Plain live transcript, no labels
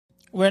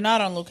We're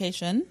not on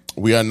location.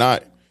 We are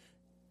not.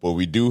 But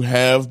we do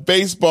have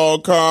baseball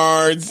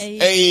cards.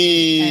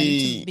 Hey.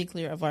 And to be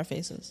clear, of our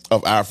faces.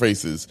 Of our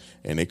faces.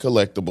 And a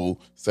collectible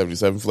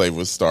 77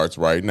 flavors starts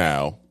right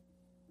now.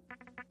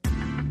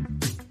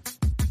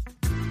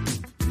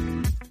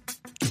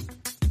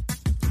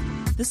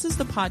 This is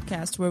the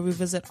podcast where we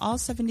visit all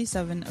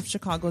 77 of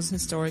Chicago's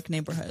historic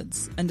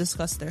neighborhoods and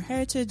discuss their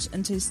heritage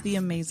and taste the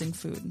amazing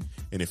food.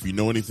 And if you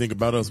know anything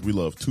about us, we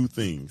love two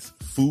things,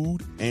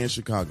 food and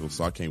Chicago,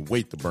 so I can't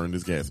wait to burn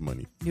this gas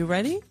money. You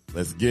ready?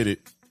 Let's get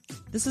it.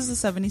 This is the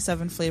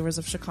 77 Flavors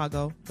of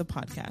Chicago, the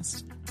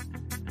podcast.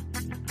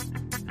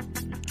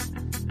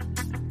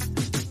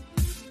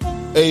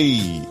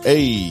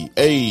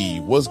 Hey,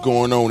 what's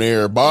going on,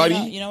 everybody?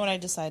 You know what I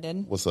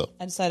decided? What's up?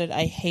 I decided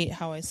I hate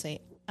how I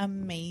say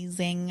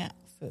amazing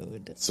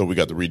food. So we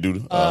got to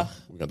redo that?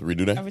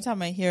 Every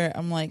time I hear it,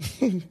 I'm like...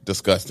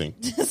 Disgusting.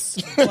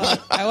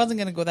 Well, I wasn't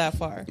going to go that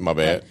far. My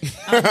bad.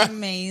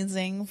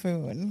 Amazing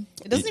food.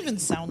 It doesn't even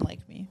sound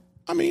like me.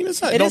 I mean, it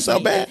don't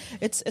sound bad.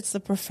 It's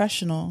the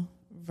professional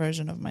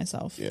version of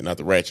myself. Yeah, not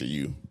the ratchet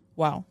you.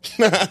 Wow.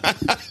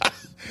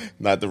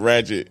 Not the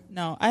ratchet.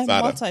 No, I'm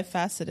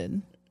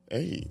multifaceted.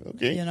 Hey,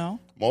 okay. You know?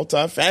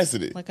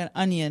 Multifaceted. Like an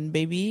onion,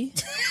 baby.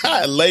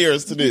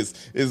 Layers to this.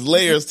 It's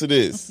layers to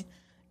this.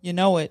 You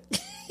know it.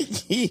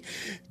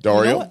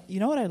 Dario.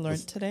 You know what I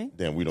learned today?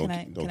 Damn, we don't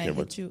care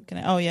about you.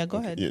 Oh, yeah, go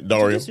ahead. Yeah,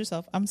 Dario. Introduce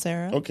yourself. I'm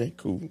Sarah. Okay,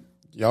 cool.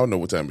 Y'all know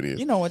what time it is.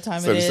 You know what time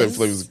it 77 is.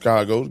 Flavors of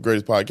Chicago, the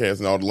greatest podcast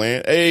in all the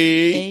land.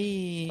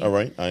 Hey. All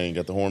right, I ain't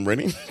got the horn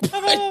ready.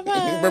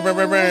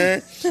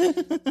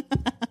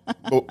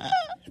 But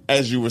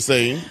as you were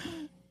saying.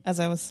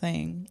 As I was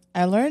saying,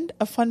 I learned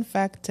a fun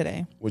fact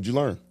today. What'd you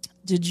learn?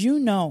 Did you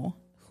know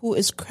who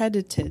is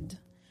credited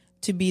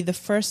to be the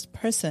first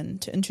person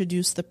to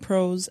introduce the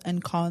pros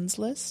and cons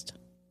list?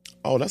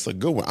 Oh, that's a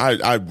good one.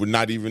 I would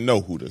not even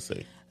know who to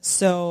say.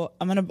 So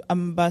I'm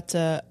about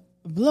to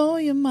blow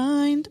your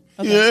mind.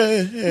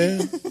 Okay.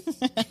 Yeah.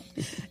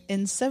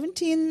 In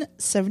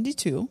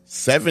 1772.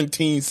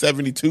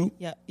 1772?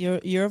 Yeah,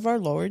 year of our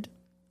Lord.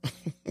 Okay.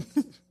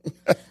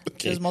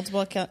 There's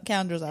multiple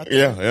calendars out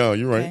there. Yeah,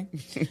 you're right.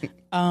 Okay.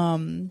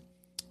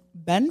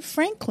 Ben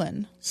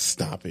Franklin.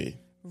 Stop it.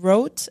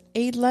 Wrote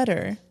a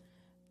letter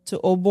to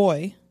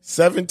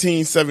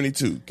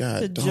 1772. God.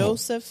 To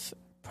Joseph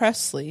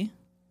Presley,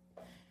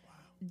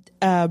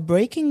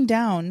 breaking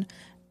down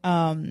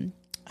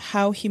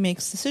how he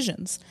makes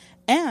decisions,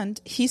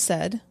 and he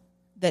said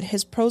that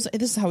his pros.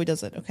 This is how he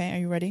does it. Okay, are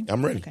you ready?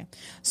 I'm ready. Okay.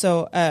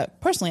 So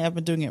personally, I've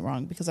been doing it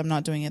wrong because I'm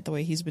not doing it the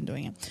way he's been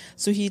doing it.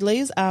 So he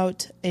lays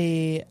out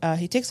he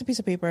takes a piece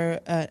of paper,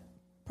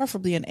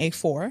 preferably an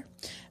A4.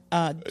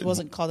 It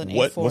wasn't called an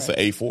A4. What's an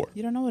A4?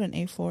 You don't know what an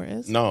A4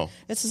 is? No.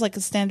 It's just like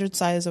a standard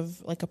size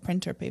of like a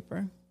printer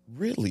paper.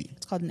 Really?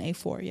 It's called an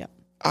A4. Yeah.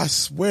 I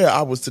swear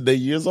I was today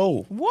years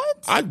old.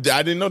 What? I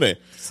didn't know that.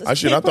 I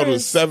thought it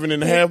was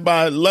 7.5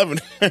 by 11.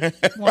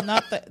 Well,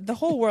 not the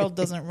whole world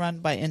doesn't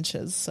run by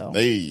inches, so.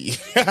 Hey.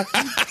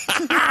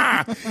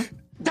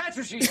 That's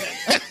what she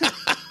said.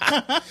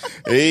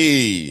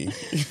 Hey.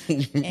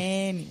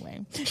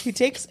 Anyway, he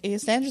takes a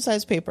standard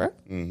size paper,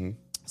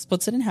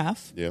 splits it in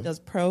half, does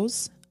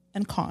pros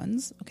and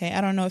cons. Okay,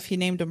 I don't know if he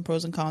named them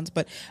pros and cons,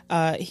 but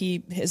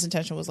his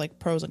intention was like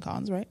pros and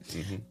cons, right?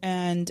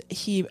 And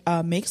he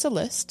makes a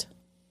list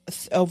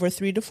over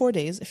 3 to 4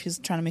 days if he's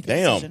trying to make a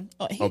decision.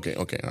 Okay,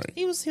 all right.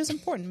 He was an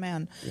important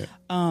man. Yeah.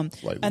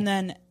 And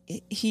then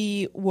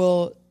he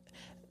will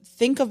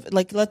think of,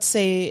 like, let's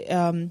say,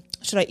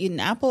 should I eat an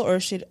apple or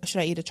should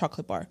I eat a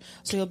chocolate bar?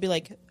 So he'll be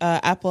like,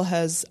 apple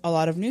has a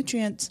lot of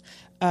nutrients.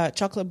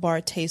 Chocolate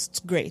bar tastes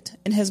great.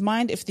 In his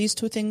mind, if these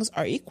two things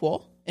are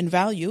equal in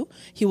value,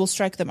 he will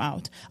strike them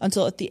out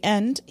until at the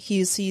end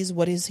he sees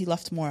what is he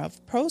left more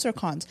of, pros or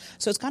cons.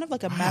 So it's kind of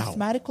like a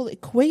mathematical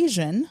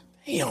equation.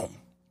 Damn.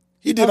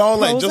 He did all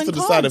that pros just to and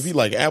decide cons. if he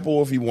like apple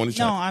or if he wanted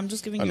No, chocolate. I'm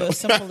just giving you a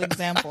simple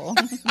example.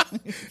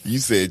 You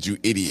said you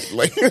idiot.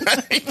 Like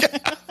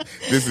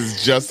this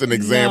is just an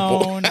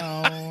example. No,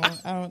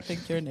 I don't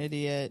think you're an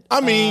idiot.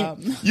 I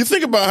mean, you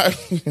think about.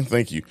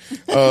 Thank you.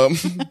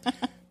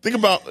 Think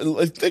about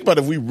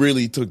if we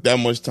really took that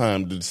much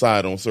time to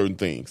decide on certain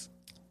things.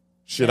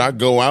 Should I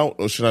go out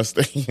or should I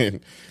stay in?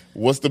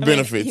 What's the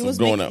benefits of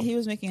going out? He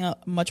was making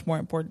much more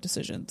important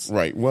decisions.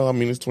 Right. Well, I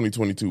mean, it's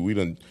 2022. We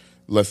done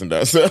lessened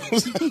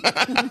ourselves.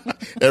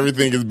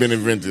 Everything has been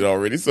invented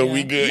already, so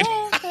we good.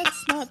 No,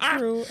 that's not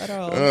true at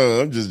all.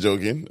 I'm just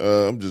joking.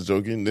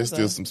 There's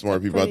still some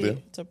smart people out there.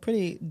 It's a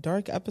pretty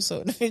dark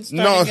episode. Starting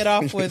it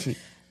off with,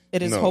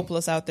 it is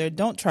hopeless out there.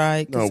 Don't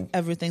try, because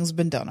everything's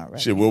been done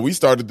already. Shit, well, we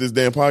started this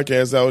damn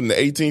podcast out in the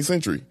 18th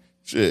century.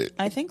 Shit.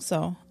 I think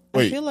so.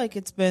 Wait, I feel like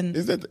it's been...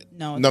 Is that...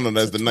 No,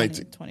 that's the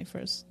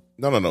 21st.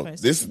 No.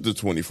 This is the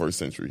 21st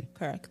century.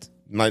 Correct.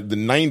 The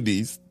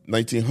 90s,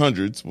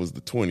 1900s was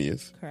the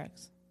 20th.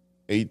 Correct.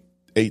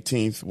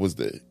 18th was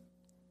the...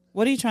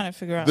 What are you trying to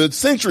figure out? The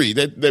century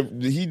that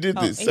he did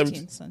this.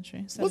 18th century.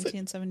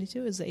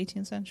 1772 is the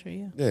 18th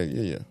century, yeah.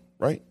 Yeah.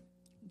 Right?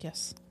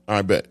 Yes.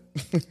 I bet.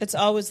 It's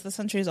always, the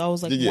century is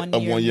always like Yeah,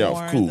 1 year off.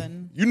 more Cool.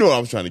 than. You know what I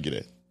was trying to get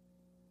at.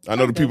 I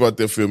know the people out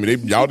there feel me.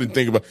 Y'all didn't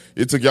think about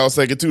it. Took y'all a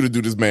second too to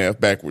do this math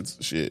backwards.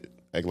 Shit.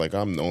 Act like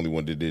I'm the only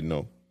one that didn't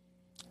know.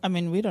 I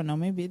mean, we don't know.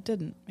 Maybe it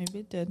didn't. Maybe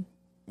it did.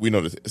 We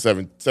know that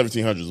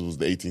 1700s was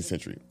the 18th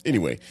century.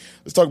 Anyway,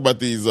 let's talk about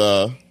these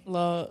little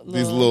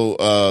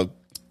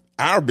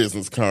our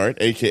business card,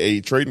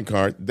 aka trading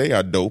card. They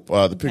are dope.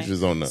 The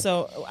pictures on them.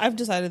 So I've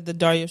decided that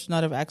Dario should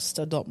not have access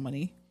to adult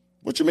money.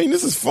 What you mean?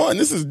 This is fun.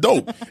 This is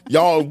dope.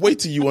 Y'all wait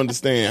till you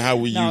understand how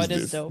we use this. No, it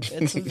is dope.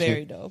 It's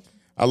very dope.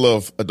 I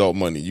love adult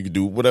money. You can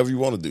do whatever you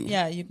want to do.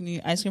 Yeah, you can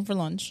eat ice cream for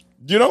lunch.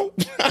 You know,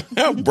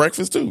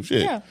 breakfast too.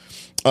 Shit. Yeah.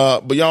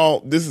 But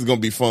y'all, this is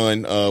gonna be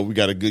fun. We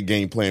got a good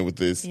game plan with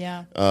this.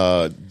 Yeah.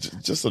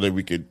 Just so that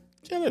we could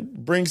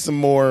bring some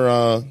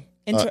more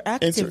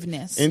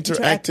Interactiveness.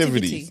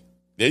 interactivity.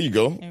 There you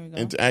go. There we go.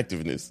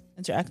 Interactiveness.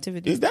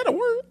 Interactivity. Is that a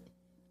word?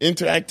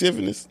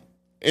 Interactiveness.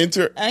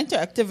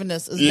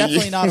 Interactiveness is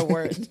definitely not a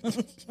word.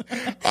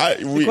 I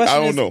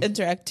don't know.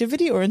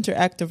 Interactivity or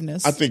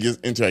interactiveness? I think it's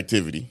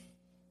interactivity.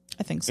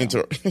 I think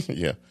so.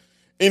 Yeah.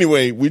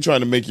 Anyway, we trying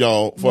to make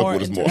y'all fuck More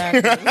with us more.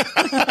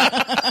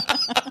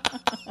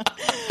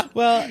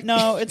 Well,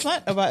 no, it's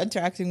not about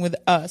interacting with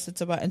us.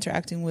 It's about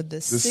interacting with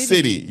the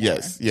city. more.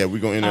 Yes. Yeah,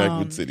 we're gonna interact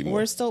with the city more.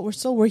 We're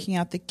still working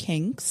out the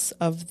kinks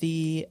of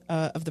the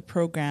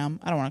program.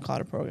 I don't want to call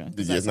it a program.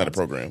 Yeah, it's not a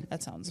program.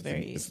 That sounds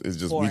very it's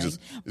just boring. it's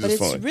but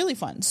just it's fun. really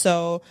fun.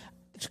 So,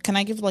 can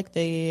I give like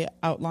the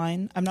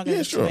outline? I'm not going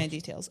to give too many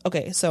details.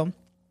 Okay, so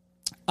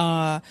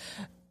Dario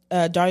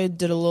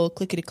did a little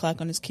clickety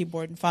clack on his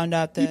keyboard and found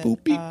out that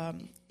beep, beep.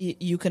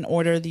 You can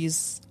order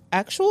these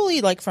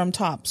actually like from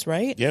Tops,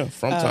 right? Yeah,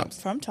 from Tops.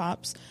 From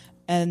Tops.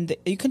 And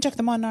you can check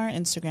them on our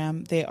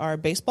Instagram. They are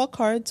baseball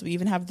cards. We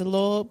even have the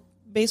little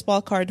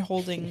baseball card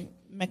holding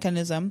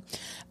mechanism.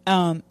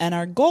 And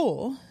our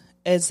goal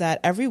is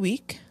that every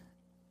week,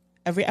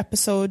 every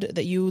episode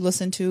that you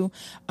listen to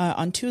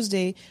on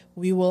Tuesday,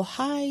 we will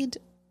hide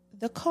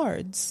the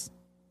cards,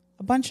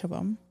 a bunch of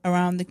them,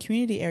 around the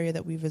community area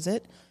that we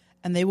visit.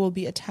 And they will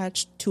be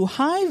attached to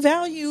high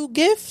value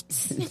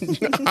gifts.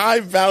 High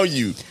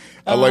value.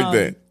 I like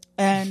that.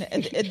 And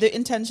the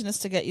intention is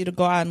to get you to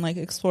go out and like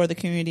explore the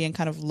community and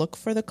kind of look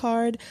for the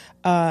card.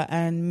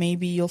 And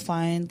maybe you'll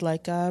find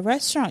like a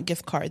restaurant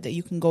gift card that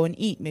you can go and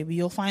eat. Maybe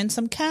you'll find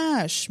some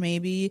cash.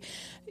 Maybe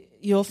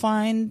you'll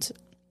find,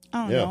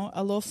 I don't know,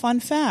 a little fun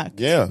fact.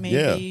 Yeah,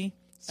 maybe,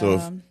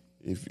 So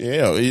if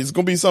it's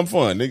gonna be some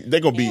fun. They're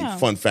gonna be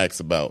fun facts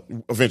about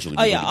eventually.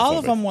 Oh yeah, all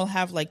of them will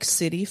have like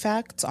city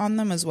facts on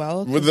them as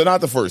well. Well, they're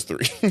not the first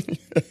three.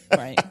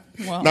 Right.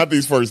 Well, not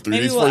these first three.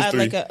 Maybe these we'll first add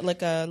three.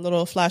 like a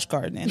little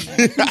flashcard in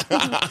there.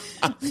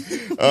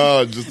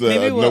 Just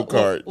a note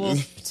card. We'll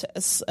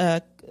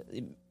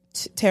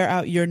tear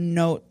out your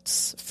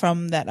notes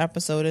from that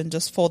episode and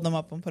just fold them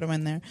up and put them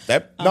in there.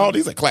 No,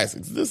 these are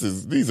classics. This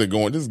is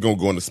gonna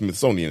go in the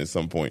Smithsonian at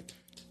some point.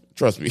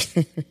 Trust me.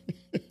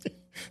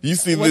 You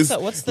see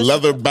what's the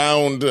leather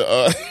bound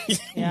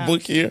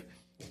book here?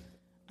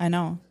 I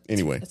know.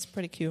 Anyway, it's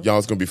pretty cute. Y'all,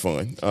 it's gonna be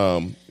fun. It's gonna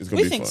be fun.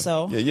 We think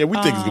so. Yeah, we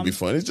think it's gonna be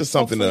fun. It's just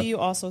something. Hopefully you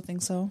also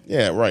think so.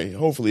 Yeah, right.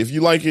 Hopefully, if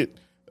you like it,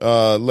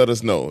 let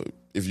us know.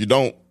 If you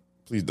don't,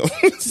 please don't.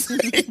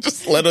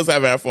 Just let us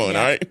have our fun.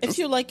 All right. If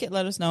you like it,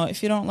 let us know.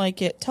 If you don't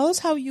like it, tell us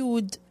how you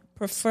would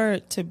prefer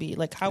it to be.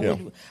 Like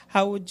Well,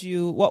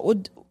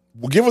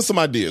 give us some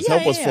ideas.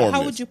 Help us form.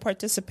 How would you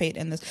participate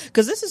in this?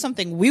 Because this is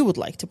something we would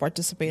like to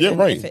participate in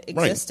if it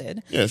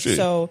existed. Yeah, shit.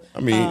 So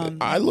I mean,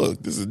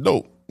 this is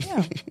dope.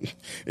 Yeah.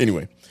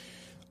 Anyway,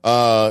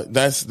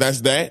 that's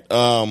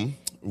that.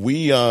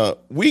 We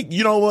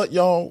you know what,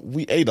 y'all?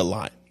 We ate a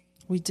lot.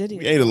 We did.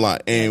 We ate a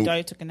lot, and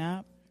Dario took a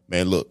nap.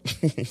 Man, look,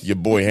 your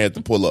boy had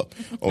to pull up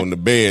on the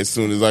bed as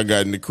soon as I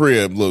got in the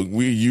crib. Look,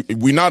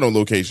 we not on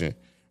location,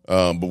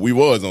 but we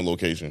was on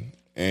location,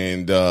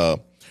 and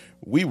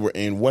we were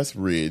in West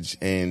Ridge.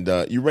 And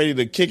you ready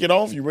to kick it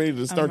off? You ready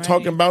to start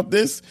talking about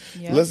this?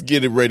 Yep. Let's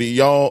get it ready,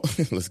 y'all.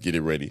 Let's get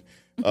it ready.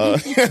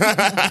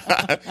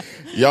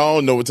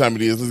 Y'all know what time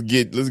it is.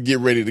 Let's get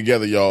ready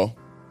together, y'all.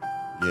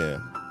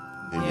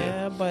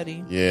 Yeah,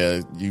 buddy.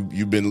 Yeah,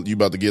 you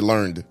about to get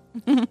learned.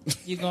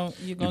 you gonna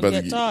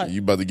get taught.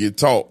 You about to get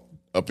taught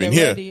up in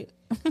here.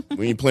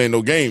 We ain't playing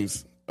no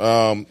games.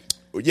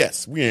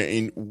 Yes, we are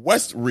in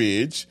West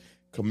Ridge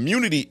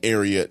Community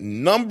Area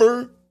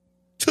number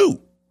 2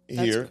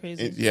 here. That's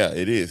crazy.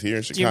 It is here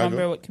in Chicago. Do you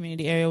remember what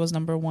community area was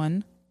number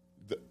 1?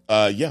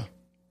 Yeah.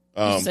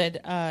 You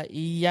said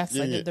yes.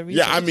 I did the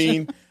research. Yeah, I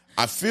mean,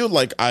 I feel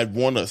like I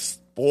want to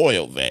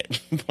spoil that,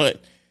 but.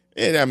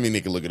 I mean,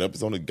 they can look it up.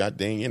 It's on the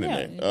goddamn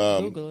internet.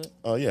 Google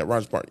it. Yeah,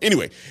 Rogers Park.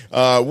 Anyway,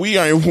 we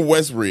are in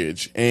West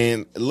Ridge,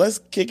 and let's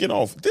kick it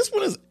off. This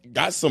one has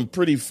got some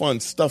pretty fun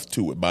stuff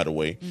to it, by the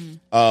way.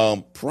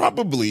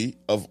 Probably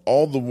of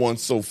all the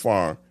ones so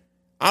far,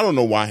 I don't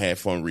know why I had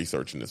fun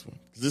researching this one.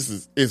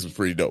 This was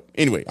pretty dope.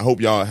 Anyway, I hope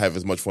y'all have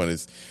as much fun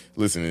as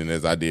listening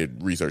as I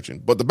did researching.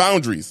 But the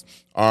boundaries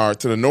are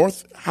to the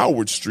north,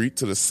 Howard Street;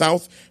 to the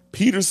south,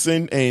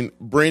 Peterson and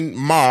Bryn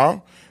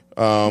Mawr;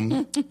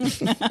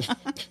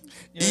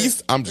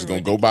 East, I'm just going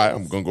to go by.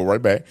 I'm going to go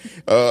right back.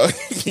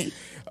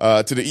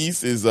 To the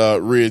east is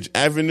Ridge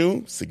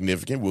Avenue,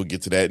 significant. We'll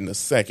get to that in a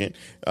second.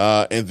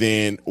 And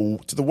then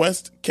to the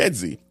west,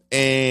 Kedzie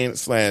and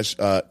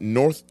 /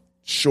 North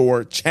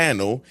Shore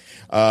Channel.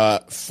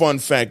 Fun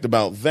fact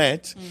about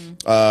that.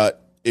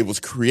 It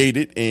was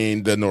created,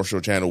 and the North Shore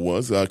Channel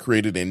was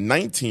created in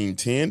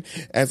 1910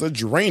 as a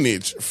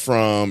drainage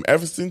from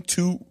Evanston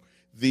to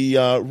the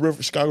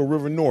Chicago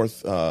River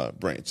North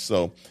branch.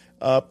 So,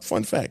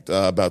 fun fact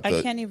about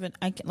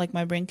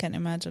my brain can't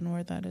imagine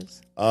where that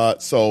is.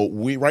 So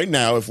we right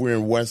now, if we're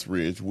in West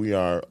Ridge, we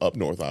are up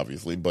north,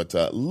 obviously, but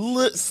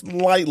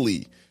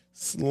slightly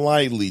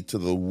to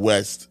the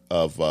west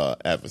of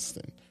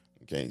Evanston.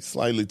 Okay,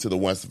 slightly to the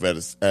west of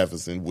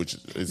Evanston, which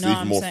is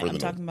even more further north. I'm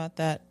talking about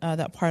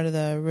that part of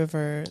the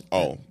river.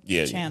 Oh,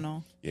 yeah,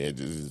 channel. Yeah,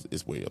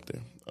 it's way up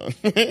there.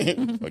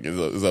 Like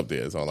it's up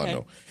there. That's all I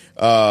know.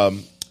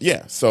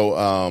 Yeah,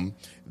 so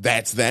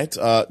that's that.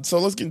 So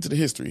let's get into the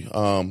history.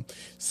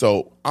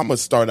 So I'm gonna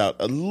start out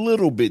a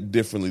little bit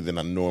differently than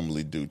I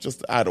normally do,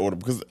 just out of order,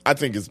 because I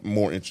think it's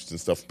more interesting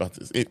stuff about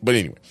this. But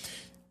anyway,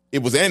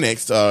 it was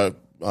annexed.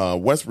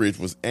 West Ridge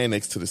was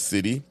annexed to the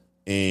city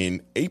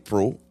in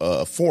April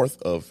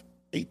 4th of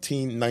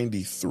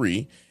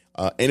 1893,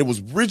 and it was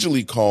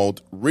originally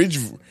called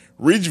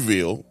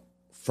Ridgeville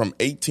from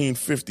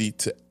 1850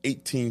 to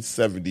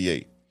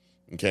 1878.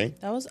 Okay,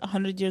 that was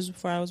 100 years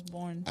before I was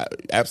born.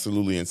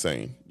 Absolutely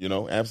insane.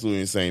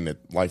 Absolutely insane that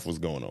life was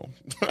going on.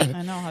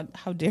 I know.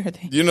 How dare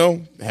they?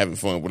 Having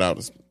fun without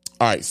us.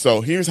 All right,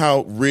 so here's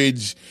how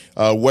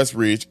West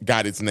Ridge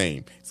got its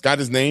name. It's got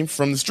its name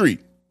from the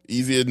street.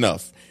 Easy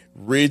enough.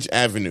 Ridge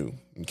Avenue.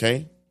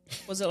 Okay.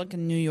 Was it like a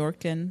New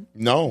Yorkan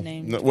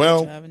name? No.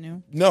 Well,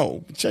 Avenue?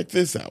 No. Check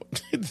this out.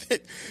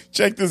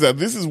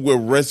 This is where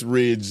West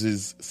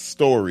Ridge's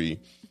story.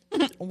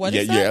 What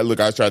is that? Yeah. Look,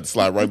 I tried to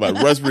slide right by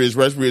West Ridge.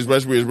 West Ridge.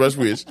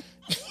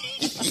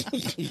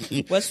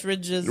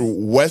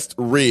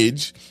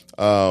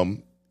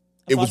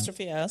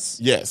 Apostrophe S.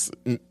 Yes.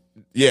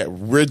 Yeah.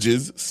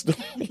 Ridges,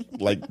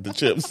 like the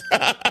chips.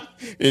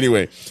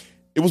 Anyway,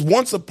 it was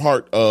once a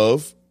part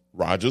of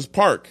Rogers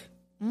Park.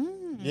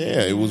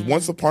 Yeah, it was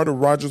once a part of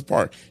Rogers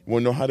Park. You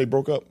want to know how they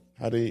broke up?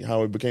 How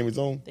it became its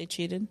own? They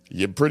cheated?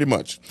 Yeah, pretty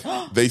much.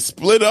 They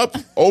split up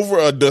over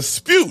a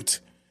dispute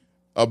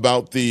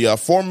about the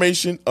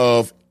formation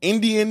of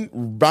Indian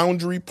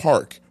Boundary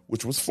Park,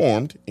 which was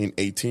formed in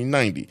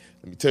 1890.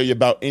 Let me tell you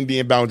about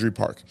Indian Boundary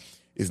Park.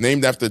 It's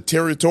named after a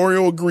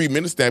territorial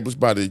agreement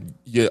established by the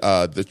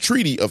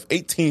Treaty of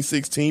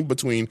 1816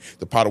 between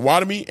the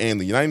Potawatomi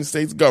and the United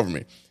States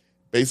government.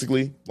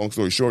 Basically, long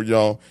story short,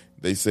 y'all,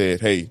 they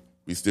said, hey,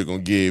 we still gonna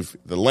give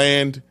the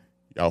land.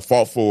 Y'all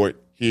fought for it.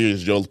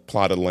 Here's your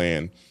plot of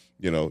land.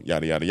 Yada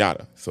yada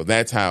yada. So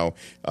that's how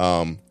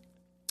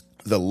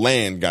the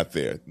land got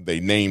there. They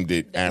named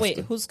it after. Wait,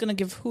 who's gonna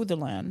give who the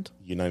land?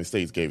 The United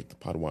States gave it to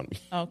Potawatomi.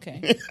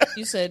 Okay,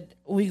 you said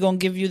we gonna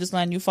give you this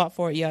land. You fought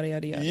for it. Yada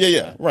yada yada.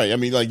 Yeah, right. I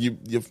mean, like you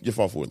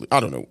fought for it. I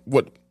don't know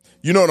what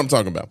what I'm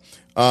talking about.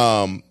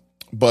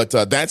 But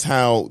that's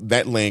how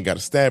that land got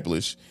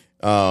established.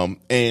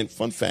 And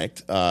fun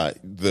fact,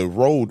 the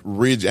road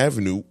Ridge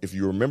Avenue, if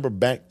you remember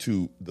back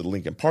to the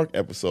Lincoln Park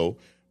episode,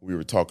 we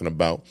were talking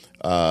about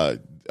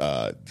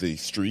the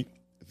street.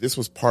 This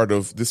was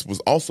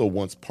also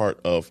once part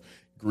of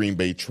Green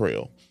Bay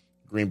Trail.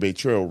 Green Bay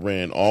Trail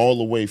ran all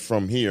the way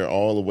from here,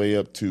 all the way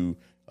up to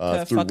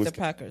through fuck the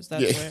Packers.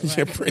 That's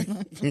where it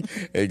ran.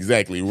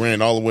 Exactly.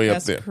 Ran all the way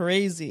up there. That's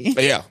crazy.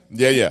 Yeah.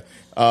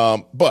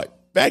 But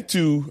back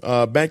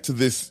to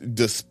this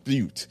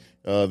dispute.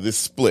 This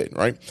split,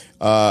 right?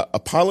 A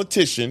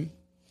politician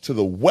to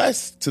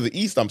the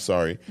east,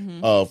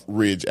 of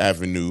Ridge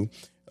Avenue,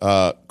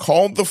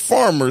 called the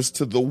farmers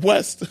to the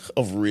west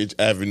of Ridge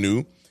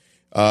Avenue,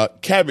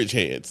 cabbage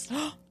heads,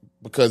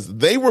 because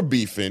they were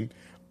beefing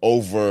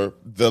over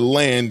the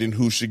land and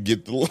who should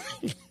get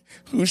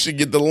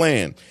the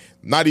land.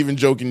 Not even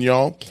joking,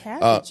 y'all.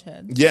 Cabbage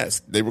heads. Yes,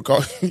 they were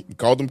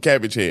called them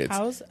cabbage heads.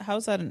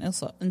 How's that an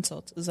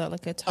insult? Is that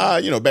like a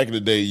time? Back in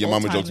the day, your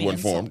mama jokes weren't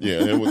formed.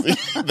 Yeah, they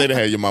didn't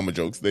have your mama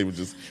jokes. They were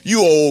just,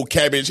 you old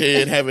cabbage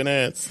head having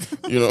ass.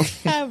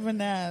 Having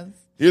ass.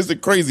 Here's the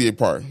crazy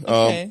part.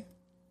 Okay.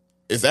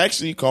 It's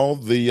actually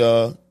called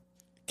the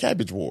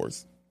Cabbage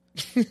Wars.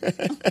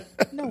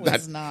 No,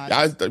 it's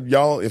not.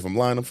 Y'all, if I'm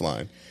lying, I'm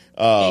flying.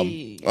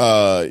 Hey.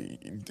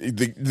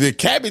 The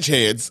cabbage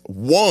heads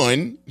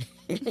won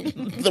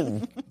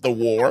the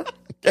war.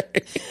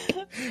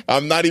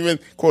 I'm not even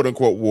quote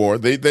unquote war.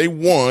 They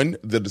won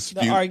the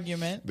dispute. The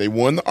argument. They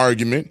won the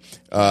argument,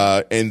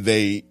 and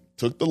they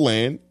took the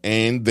land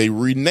and they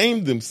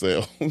renamed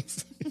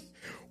themselves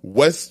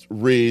West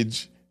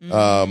Ridge.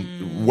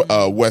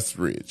 West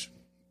Ridge.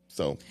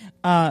 So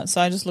I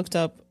just looked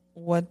up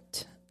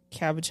what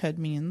Cabbage Head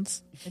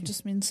means. It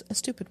just means a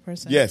stupid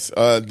person. Yes,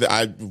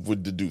 I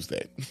would deduce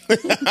that.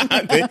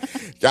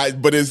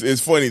 But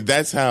it's funny.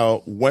 That's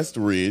how West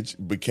Ridge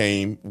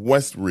became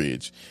West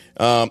Ridge.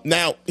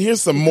 Now,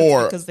 here's some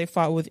more. Because they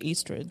fought with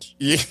East Ridge.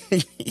 Yeah,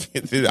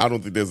 I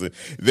don't think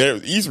there.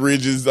 East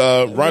Ridge is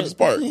Rogers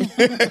Park.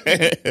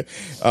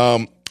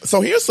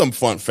 So here's some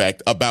fun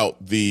fact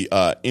about the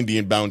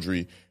Indian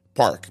Boundary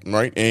Park,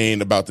 right?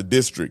 And about the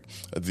district,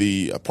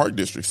 the park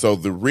district. So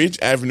the Ridge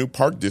Avenue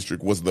Park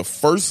District was the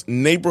first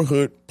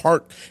neighborhood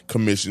park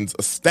commissions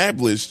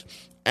established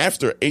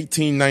after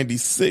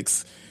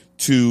 1896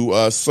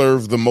 to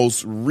serve the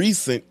most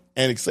recent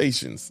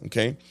annexations.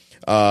 Okay.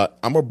 I'm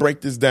going to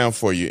break this down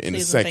for you in a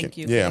second. Thank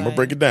you. Yeah, I'm going to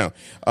break it down.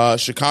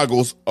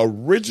 Chicago's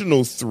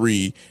original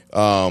three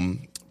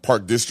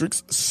park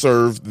districts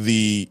served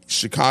the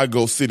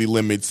Chicago city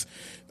limits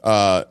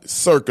prior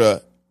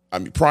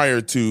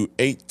to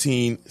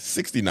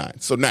 1869.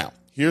 So now,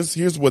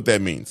 here's what that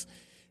means.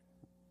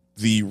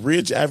 The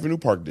Ridge Avenue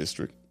Park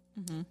District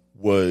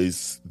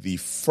was the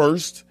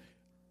first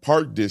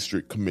park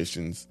district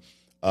commissions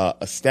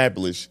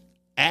established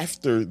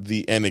after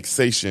the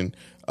annexation,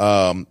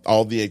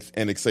 all the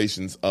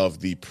annexations of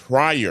the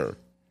prior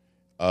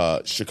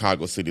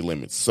Chicago city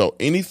limits. So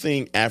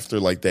anything after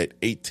like that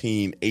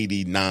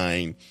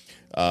 1889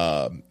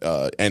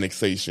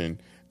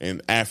 annexation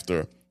and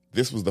after,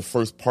 this was the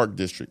first park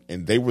district,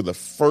 and they were the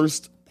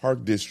first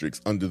park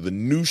districts under the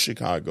new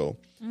Chicago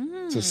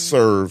to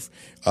serve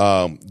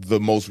the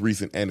most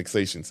recent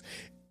annexations.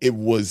 It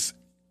was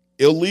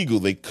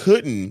illegal. They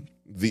couldn't,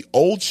 the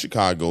old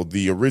Chicago,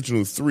 the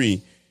original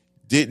three,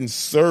 didn't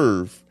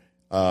serve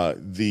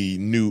the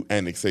new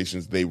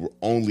annexations. They were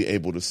only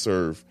able to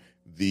serve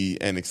the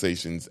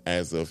annexations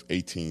as of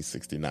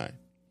 1869.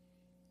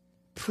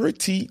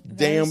 Pretty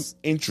damn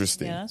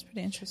interesting. Yeah, that's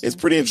pretty interesting. It's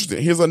pretty interesting.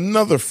 Here's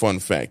another fun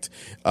fact.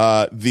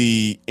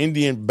 The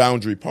Indian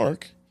Boundary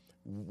Park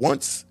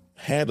once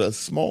had a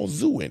small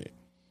zoo in it.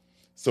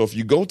 So if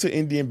you go to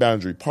Indian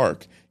Boundary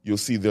Park, you'll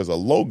see there's a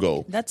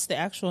logo. That's the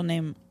actual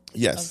name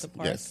Yes, of the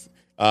park. yes.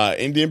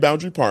 Indian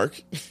Boundary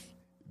Park,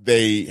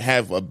 they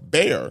have a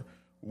bear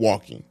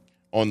walking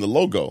on the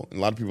logo. And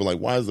a lot of people are like,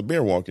 why is the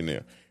bear walking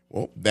there?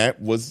 Well, that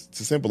was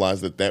to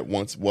symbolize that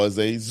once was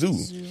a zoo.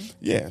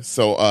 Yeah,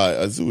 so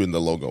a zoo in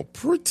the logo.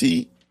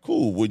 Pretty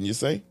cool, wouldn't you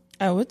say?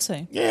 I would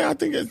say. Yeah, I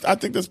think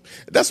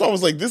that's why I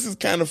was like, this is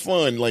kind of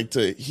fun, like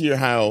to hear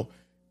how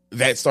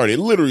that started. It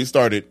literally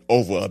started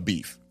over a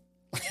beef.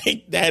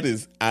 Like, that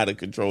is out of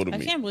control to me.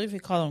 I can't believe you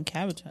call them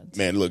cabbage heads.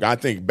 Man, look, I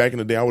think back in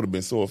the day I would have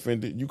been so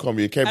offended. You call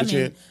me a cabbage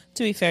head?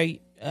 To be fair,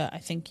 I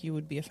think you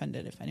would be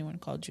offended if anyone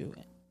called you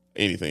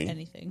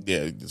anything.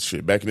 Yeah,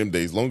 shit. Back in them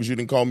days, as long as you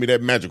didn't call me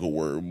that magical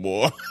word,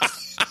 boy,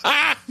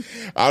 I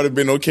would have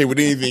been okay with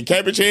anything.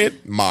 Cabbage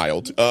head,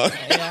 mild.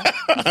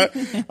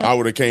 I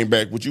would have came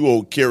back with you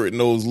old carrot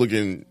nose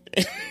looking.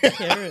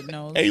 Carrot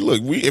nose. Hey,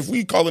 look, if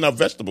we calling out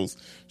vegetables,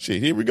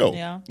 shit, here we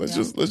go. Let's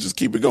just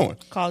keep it going.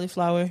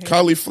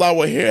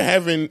 Cauliflower hair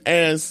having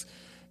as,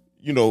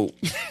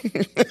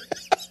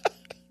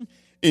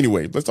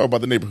 Anyway, let's talk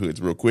about the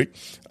neighborhoods real quick,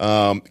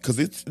 because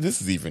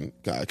this is even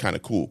kind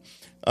of cool.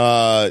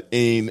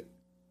 And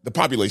the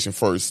population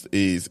first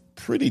is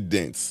pretty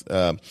dense.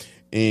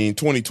 In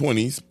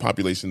 2020's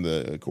population,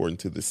 according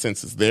to the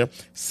census there,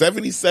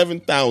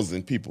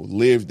 77,000 people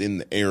lived in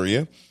the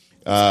area.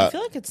 I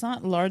feel like it's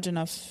not large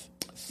enough.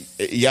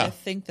 Yeah, I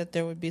think that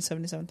there would be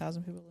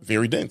 77,000 people.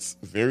 Very dense,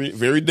 very,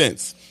 very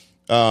dense.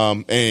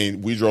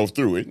 And we drove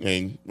through it,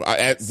 and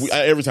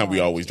every time we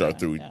always drive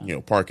through.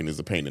 Parking is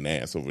a pain in the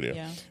ass over there.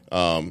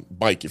 Yeah.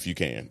 Bike if you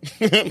can,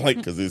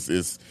 because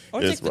it's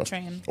or it's take rough. the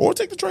train. Or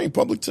take the train,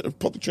 public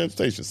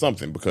transportation,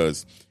 something,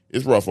 because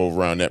it's rough over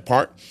around that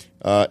part.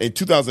 In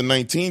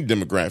 2019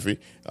 demographic,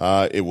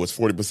 it was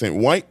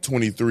 40% white,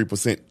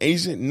 23%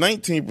 Asian,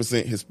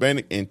 19%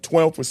 Hispanic, and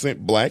 12%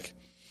 black.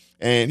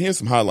 And here's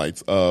some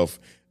highlights of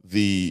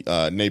the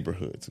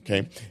neighborhoods.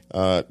 Okay,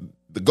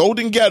 the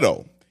Golden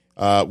Ghetto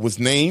was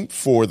named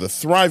for the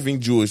thriving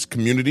Jewish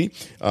community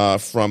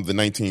from the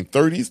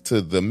 1930s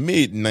to the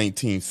mid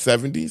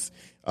 1970s.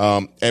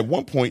 At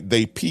one point,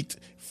 they peaked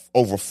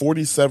over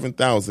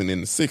 47,000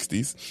 in the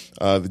 60s.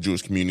 The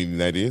Jewish community,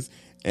 that is.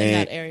 In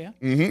that area.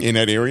 In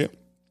that area.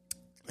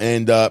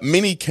 And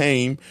many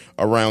came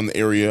around the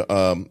area,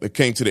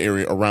 came to the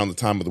area around the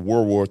time of the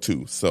World War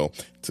II, so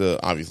to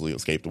obviously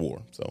escape the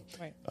war. So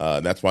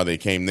that's why they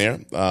came there.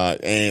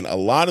 And a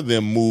lot of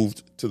them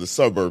moved to the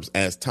suburbs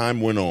as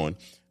time went on,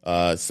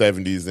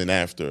 70s and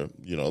after.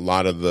 A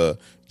lot of the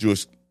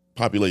Jewish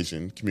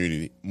population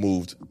community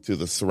moved to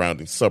the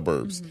surrounding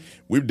suburbs.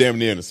 We're damn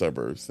near in the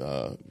suburbs,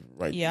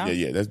 right?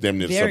 Yeah, that's damn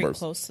near the suburbs. Very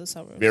close to the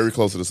suburbs. Very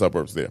close to the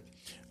suburbs there.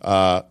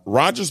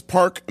 Rogers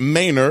Park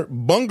Manor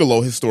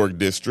Bungalow Historic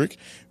District,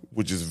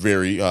 which is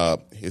very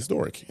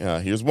historic.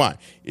 Here's why.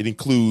 It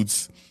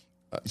includes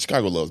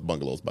Chicago loves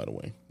bungalows, by the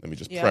way. Let me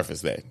just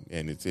preface that.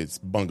 And it's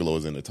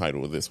bungalows in the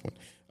title of this one.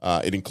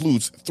 It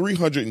includes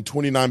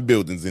 329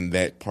 buildings in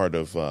that part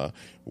of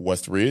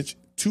West Ridge.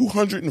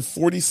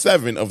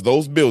 247 of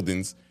those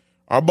buildings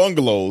are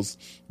bungalows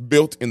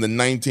built in the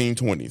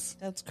 1920s.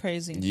 That's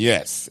crazy.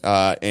 Yes.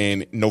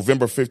 And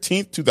November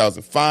 15th,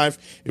 2005,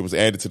 it was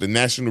added to the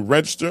National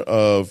Register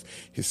of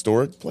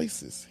Historic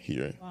Places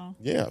here. Wow.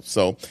 Yeah.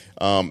 So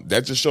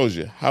that just shows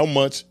you how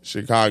much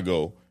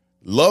Chicago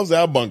loves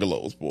our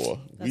bungalows, boy.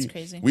 That's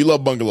crazy. We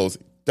love bungalows.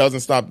 Doesn't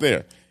stop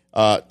there.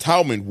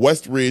 Towman,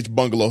 West Ridge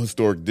Bungalow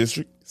Historic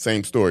District,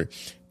 same story.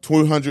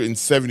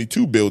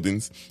 272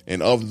 buildings,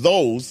 and of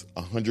those,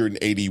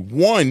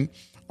 181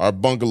 are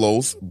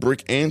bungalows,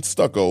 brick and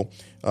stucco,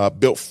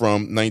 built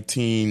from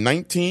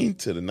 1919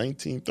 to the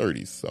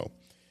 1930s. So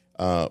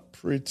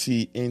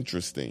pretty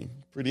interesting.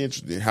 Pretty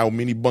interesting how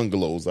many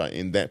bungalows are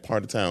in that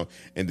part of town.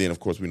 And then, of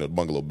course, we know the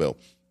bungalow belt.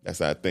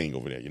 That's our thing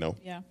over there, you know?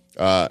 Yeah.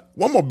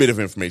 One more bit of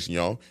information,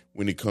 y'all,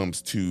 when it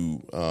comes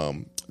to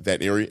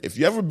that area. If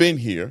you ever been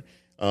here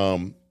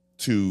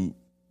to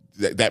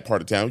that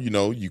part of town, you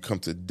know, you come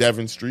to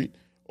Devon Street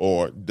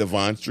or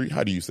Devon Street.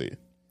 How do you say it?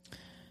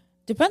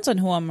 Depends on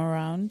who I'm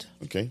around.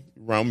 Okay.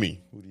 Around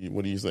me.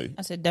 What do you say?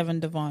 I say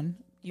Devon, Devon.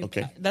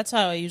 Okay. That's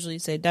how I usually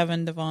say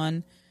Devon,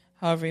 Devon,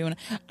 however you want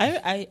to.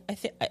 I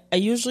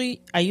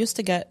used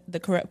to get the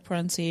correct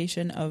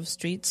pronunciation of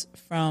streets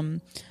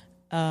from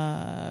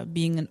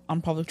being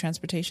on public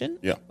transportation.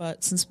 Yeah.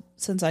 But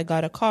since I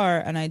got a car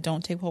and I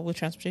don't take public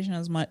transportation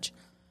as much,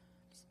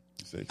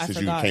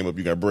 Since you came up,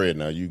 you got bread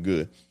now. You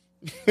good.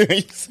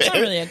 It's not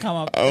really a come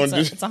up.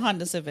 It's a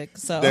Honda Civic.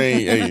 So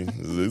hey,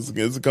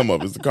 it's a come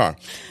up. It's a car.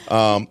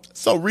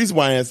 So reason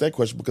why I asked that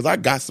question, because I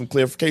got some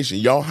clarification.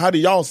 Y'all, how do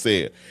y'all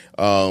say it?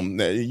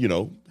 You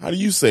know, how do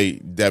you say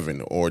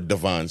Devon or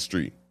Devon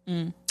Street?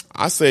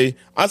 I say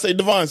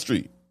Devon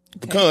Street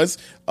because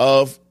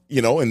of,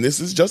 you know, and this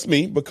is just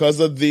me, because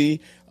of the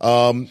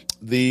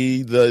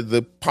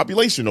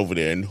population over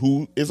there and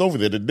who is over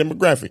there, the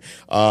demographic.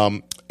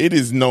 It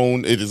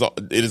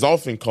is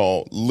often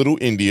called Little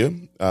India,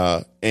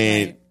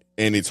 and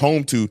it's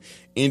home to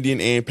Indian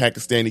and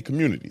Pakistani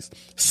communities.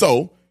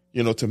 So,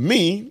 you know, to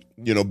me,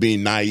 you know,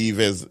 being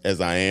naive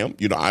as I am,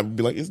 you know, I'd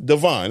be like, it's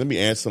Devon. Let me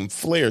add some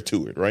flair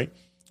to it, right?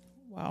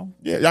 Wow.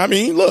 Yeah, I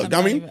mean, look, I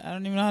don't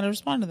even know how to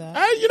respond to that.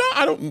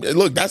 I don't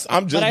look.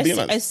 I'm just being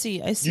honest. I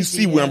see. You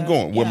see where I'm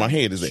going, where my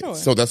head is at.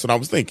 So that's what I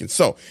was thinking.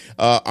 So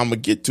I'm gonna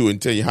get to it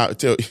and tell you how.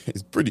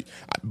 It's pretty. It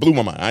blew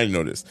my mind. I didn't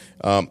know this.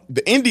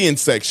 The Indian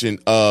section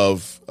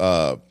of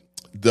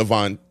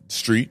Devon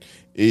Street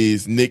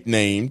is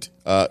nicknamed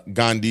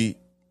Gandhi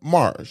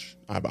Marge,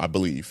 I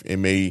believe,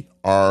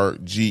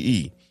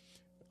 Marge.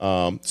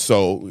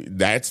 So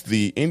that's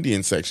the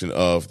Indian section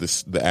of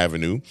the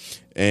avenue,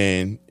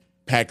 and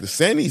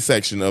Pakistani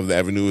section of the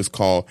avenue is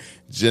called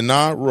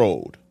Jinnah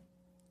Road.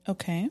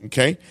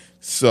 Okay.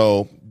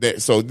 So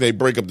they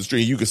break up the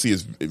street. You can see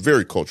it's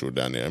very cultural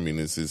down there. I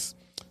mean,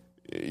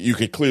 you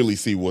can clearly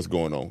see what's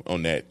going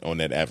on that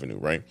avenue,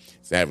 right?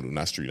 It's avenue,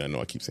 not street. I know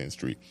I keep saying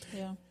street.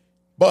 Yeah.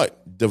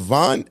 But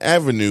Devon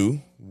Avenue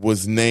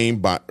was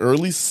named by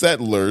early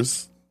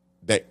settlers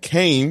that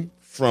came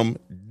from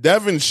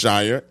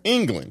Devonshire,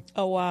 England.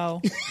 Oh,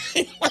 wow.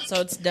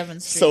 So it's Devon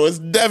Street. So it's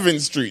Devon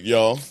Street,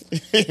 y'all.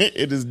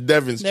 It is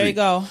Devon Street. There you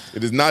go.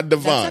 It is not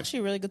Devon. That's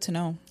actually really good to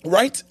know.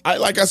 Right?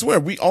 I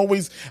swear,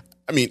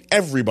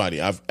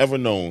 everybody I've ever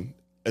known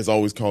has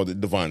always called it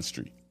Devon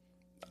Street.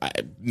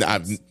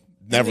 I've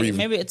never even.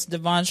 Maybe it's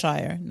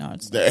Devonshire. No,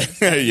 it's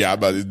yeah,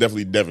 it's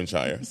definitely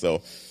Devonshire.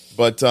 So,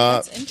 but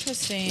that's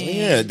interesting.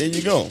 Yeah, there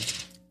you go.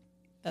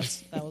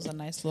 That was a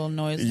nice little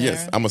noise there.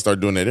 Yes, I'm gonna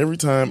start doing that every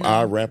time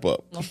I wrap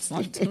up. Let's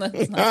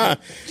not.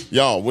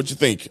 Y'all, what you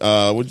think?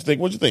 What you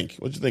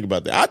think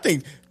about that? I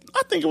think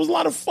it was a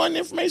lot of fun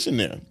information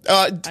there.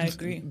 I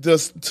agree.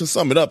 Just to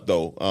sum it up,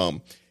 though,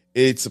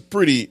 it's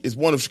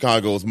one of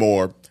Chicago's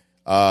more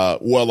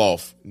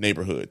well-off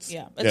neighborhoods.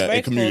 Yeah, it's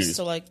very close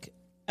to like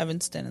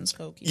Evanston and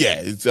Skokie. Yeah,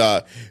 it's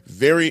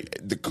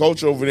the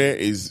culture over there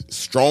is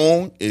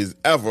strong as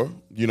ever.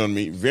 You know what I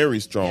mean? Very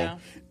strong. Yeah.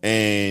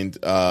 And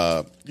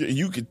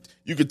you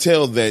could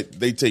tell that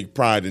they take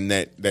pride in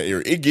that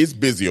area. It gets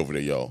busy over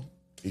there, y'all.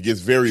 It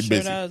gets very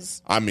busy.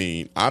 Does. I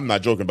mean, I'm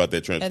not joking about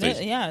that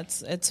transportation.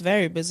 It's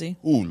very busy.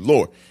 Ooh,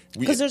 Lord.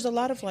 Because there's a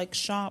lot of like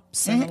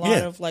shops and a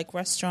lot of like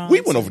restaurants.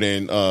 We went over there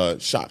and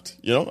shopped.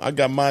 You know, I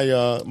got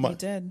my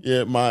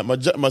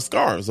my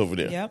scarves over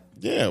there. Yep.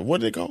 Yeah.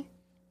 What are they called?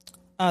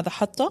 The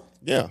hatta.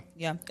 Yeah.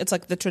 Yeah. It's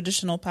like the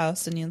traditional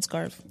Palestinian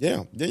scarf.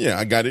 Yeah.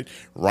 I got it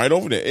right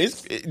over there.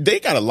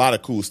 They got a lot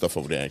of cool stuff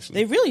over there, actually.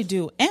 They really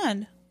do.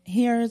 And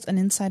here's an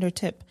insider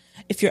tip.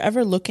 If you're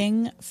ever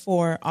looking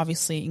for,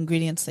 obviously,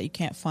 ingredients that you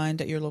can't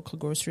find at your local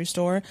grocery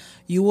store,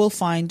 you will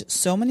find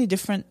so many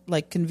different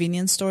like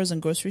convenience stores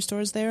and grocery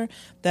stores there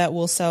that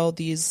will sell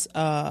these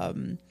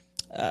kind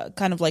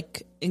of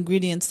like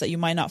ingredients that you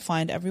might not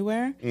find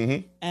everywhere.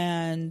 Mm-hmm.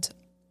 And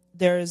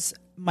there's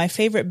my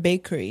favorite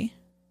bakery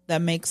that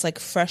makes like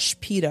fresh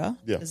pita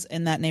is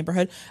in that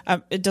neighborhood.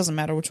 It doesn't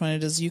matter which one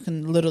it is. You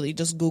can literally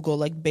just Google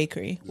like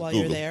bakery while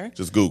you're there.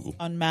 Just Google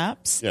on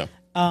maps. Yeah.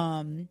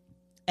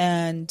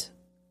 And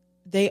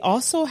they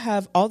also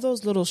have all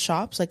those little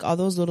shops, like all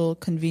those little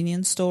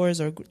convenience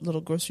stores or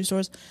little grocery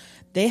stores.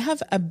 They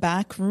have a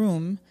back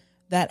room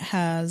that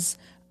has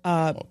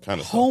kind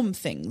of home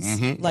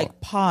things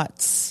like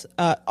pots,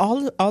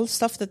 all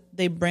stuff that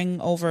they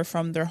bring over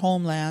from their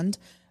homeland.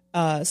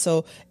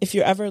 So if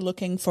you're ever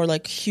looking for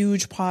like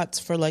huge pots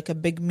for like a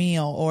big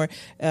meal, or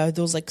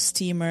those like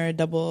steamer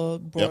double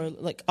boil,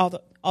 like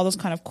all those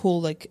kind of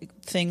cool like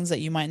things that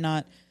you might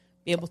not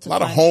be able to a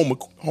lot find. of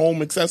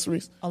home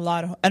accessories. A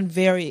lot of, and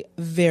very,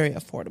 very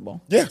affordable.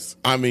 Yes.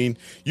 I mean,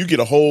 you get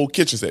a whole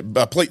kitchen set,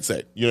 a plate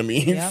set, you know what I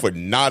mean? Yep. For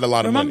not a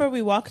lot of Remember money.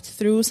 we walked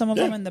through some of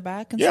them in the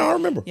back? And Yeah, stuff? I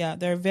remember. Yeah,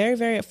 they're very,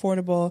 very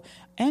affordable,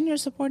 and you're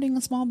supporting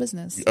a small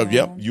business. So,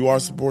 Yep, you are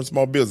supporting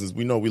small business.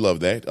 We know we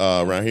love that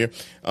around here.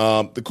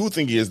 The cool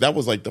thing is that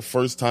was like the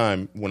first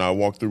time when I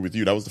walked through with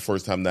you. That was the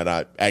first time that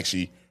I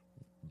actually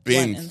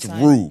been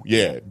through.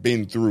 Yeah,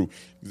 been through.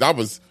 'Cause I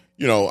was,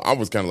 I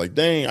was kind of like,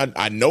 dang,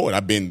 I know it.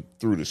 I've been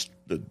through the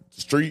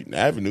street and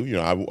avenue.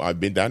 I've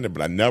been down there,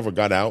 but I never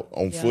got out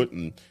on foot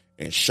and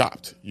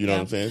shopped. You know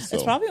what I'm saying? So,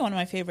 it's probably one of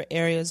my favorite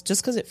areas,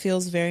 just because it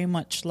feels very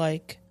much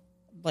like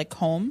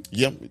home.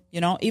 Yep.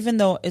 Even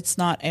though it's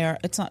not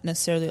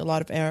necessarily a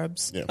lot of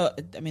Arabs. Yeah.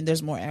 I mean,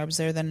 there's more Arabs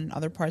there than in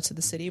other parts of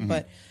the city,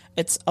 but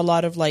it's a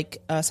lot of like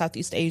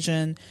Southeast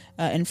Asian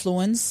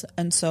influence,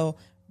 and so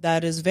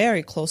that is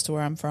very close to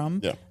where I'm from.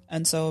 Yeah.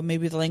 And so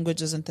maybe the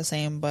language isn't the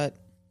same, but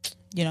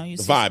the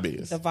vibe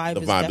is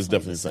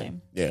definitely the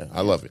same. Yeah, I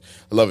love it.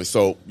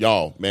 So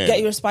y'all, man, get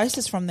your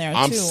spices from there.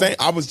 I'm too. saying,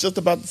 I was just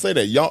about to say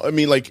that, y'all. I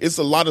mean, like, it's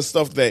a lot of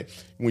stuff that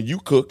when you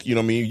cook, you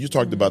know what I mean. You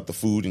talked about the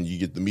food and you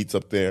get the meats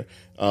up there.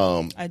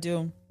 I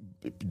do.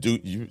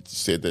 You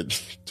said that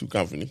too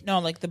confidently. No,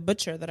 like the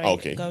butcher that I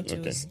go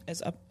to is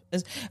up.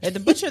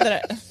 The butcher that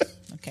I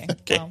okay.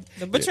 Well,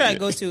 the butcher I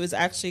go to is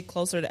actually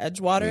closer to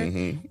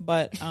Edgewater,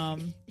 but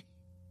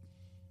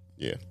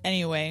yeah.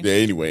 Anyway. Yeah.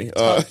 Anyway,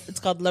 it's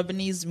called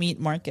Lebanese Meat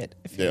Market.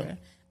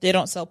 They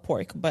don't sell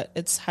pork, but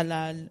it's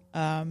halal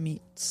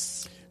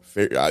meats.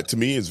 To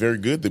me, it's very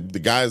good. The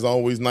guy is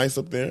always nice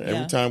up there.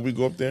 Every time we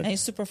go up there, and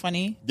he's super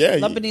funny. Yeah,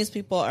 Lebanese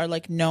people are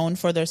like known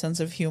for their sense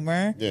of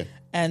humor. Yeah,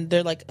 and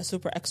they're like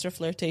super extra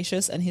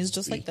flirtatious, and he's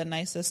just like the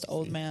nicest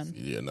old man.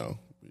 Yeah, no,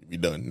 we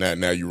done.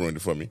 Now you ruined it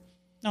for me.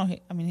 No, I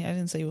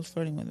didn't say he was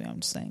flirting with me. I'm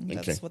just saying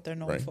that's what they're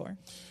known for.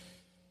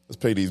 Let's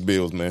pay these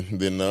bills, man.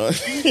 Then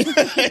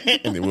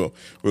and then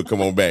we'll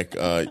come on back.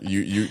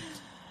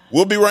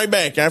 We'll be right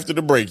back after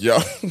the break,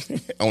 y'all.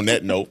 On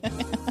that note.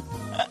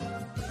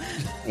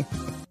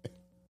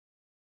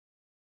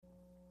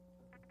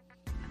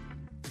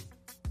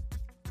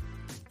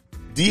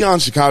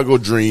 Dion's Chicago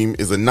Dream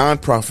is a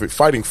nonprofit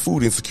fighting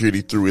food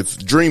insecurity through its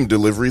Dream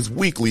Deliveries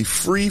weekly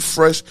free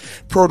fresh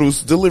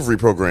produce delivery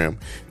program.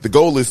 The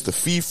goal is to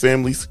feed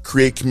families,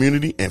 create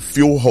community, and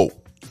fuel hope.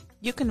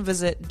 You can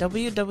visit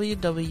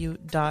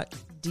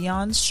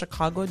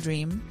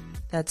www.dionschicagodream,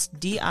 that's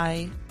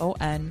DIONS,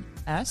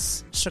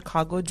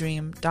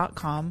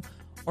 chicagodream.com,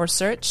 or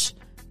search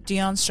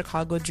Dion's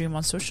Chicago Dream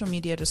on social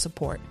media to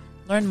support.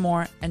 Learn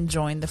more and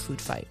join the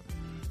food fight.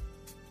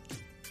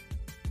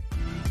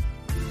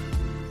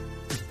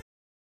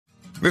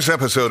 This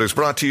episode is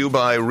brought to you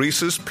by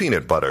Reese's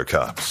Peanut Butter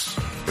Cups.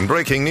 In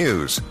breaking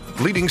news,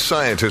 leading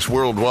scientists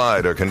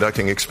worldwide are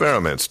conducting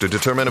experiments to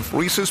determine if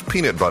Reese's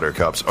Peanut Butter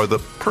Cups are the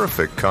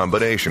perfect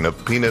combination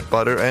of peanut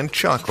butter and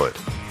chocolate.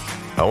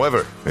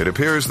 However, it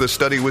appears the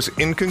study was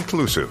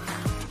inconclusive,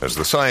 as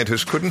the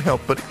scientists couldn't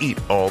help but eat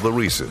all the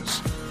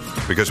Reese's.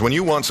 Because when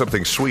you want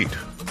something sweet,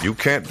 you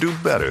can't do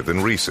better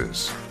than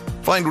Reese's.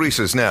 Find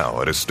Reese's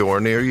now at a store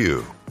near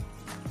you.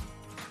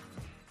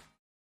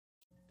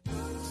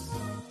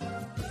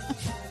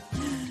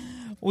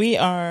 We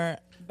are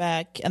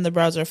back, and the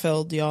browser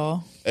filled,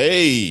 y'all.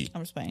 Hey,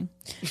 I'm just playing.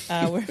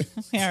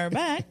 We are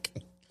back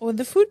with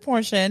the food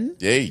portion.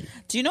 Yay!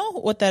 Do you know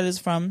what that is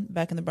from?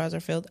 Back in the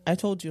browser field. I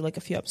told you like a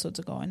few episodes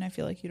ago, and I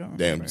feel like you don't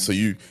remember. Damn. So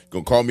you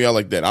gonna call me out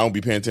like that? I don't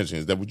be paying attention.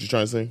 Is that what you're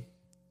trying to say?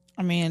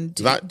 I mean,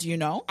 do you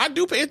know? I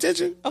do pay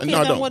attention. Okay,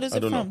 no, then what is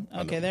it from? Know.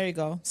 Okay, there you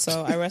go.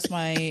 So I rest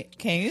my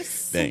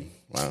case. Dang.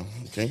 Wow.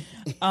 Okay.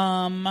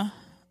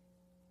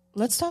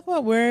 Let's talk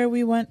about where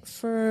we went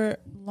for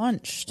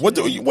lunch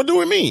today. What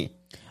do it mean?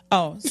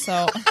 Oh,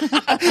 so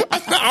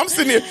I'm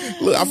sitting here.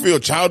 Look, I feel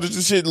childish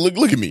and shit.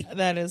 Look at me.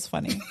 That is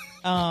funny.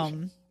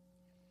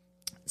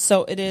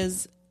 So it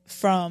is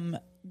from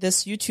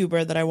this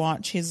YouTuber that I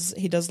watch.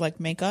 He does like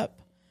makeup.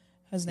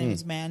 His name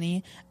is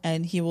Manny,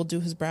 and he will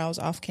do his brows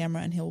off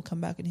camera, and he will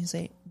come back and he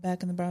say,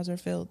 "Back in the browser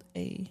field,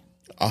 a."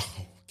 Oh,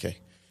 okay.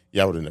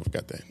 Yeah, I would have never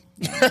got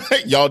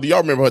that. Y'all, do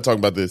y'all remember her talking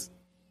about this?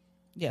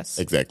 Yes.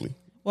 Exactly.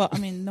 Well, I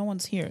mean, no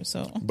one's here,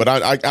 so. But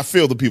I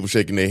feel the people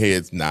shaking their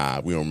heads.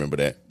 Nah, we don't remember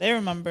that. They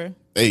remember.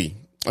 Hey,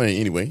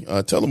 anyway,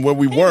 tell them where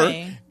we were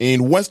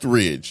in West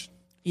Ridge.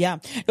 Yeah,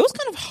 it was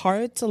kind of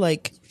hard to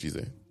like. She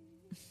said.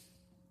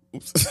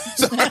 Oops.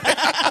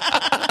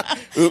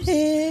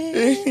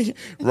 Oops.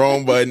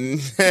 Wrong button.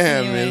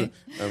 Anyway,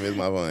 I missed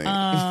my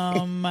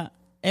phone.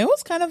 It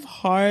was kind of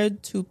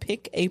hard to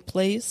pick a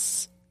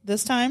place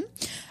this time.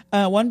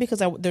 One,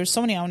 because there's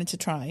so many I wanted to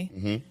try.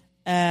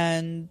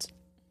 And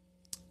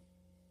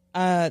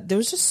there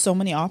was just so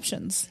many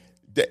options.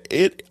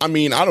 I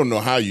mean, I don't know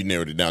how you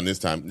narrowed it down this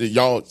time.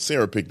 Y'all,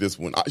 Sarah picked this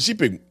one. She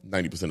picked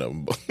 90% of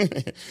them.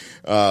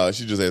 But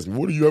she just asked me,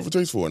 what do you have a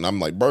taste for? And I'm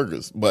like,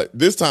 burgers. But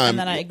this time. And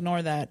then I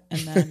ignore that. And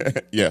then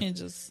yeah, it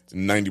just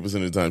 90% of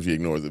the time she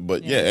ignores it.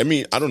 But yeah, I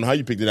mean, I don't know how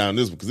you picked it out on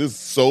this one because there's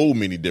so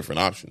many different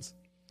options.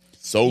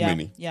 So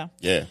many. Yeah.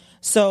 Yeah.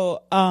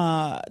 So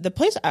the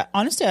place,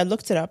 honestly, I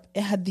looked it up.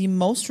 It had the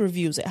most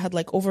reviews. It had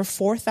like over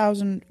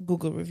 4,000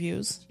 Google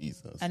reviews.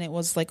 Jesus. And it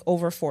was like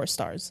over 4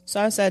 stars.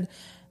 So I said,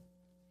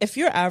 if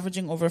you're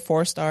averaging over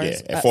 4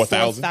 stars at at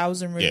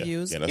 4,000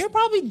 reviews, yeah, you're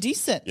probably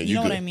decent. Yeah, you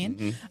know good. what I mean?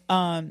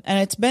 Mm-hmm. And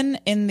it's been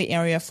in the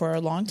area for a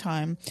long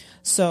time.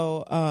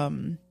 So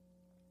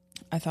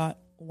I thought,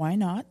 why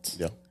not?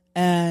 Yeah.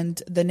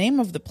 And the name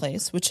of the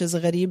place, which is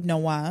Gharib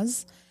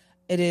Nawaz,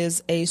 it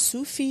is a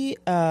Sufi,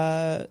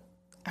 I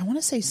want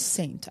to say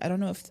saint. I don't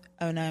know if,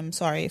 and I'm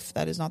sorry if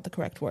that is not the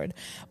correct word,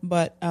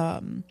 but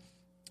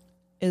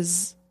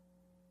is...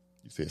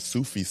 You say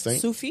Sufi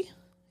saint? Sufi?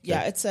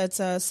 Yeah, it's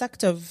a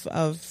sect of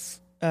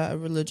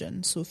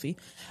religion, Sufi.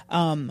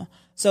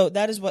 So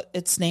that is what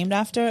it's named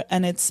after,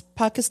 and it's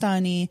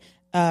Pakistani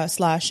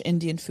 /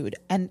 Indian food.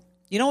 And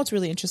you know what's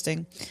really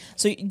interesting?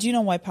 So do you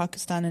know why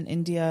Pakistan and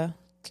India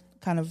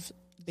kind of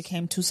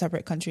became 2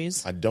 separate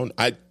countries? I don't.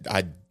 I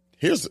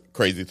here's the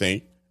crazy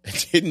thing. I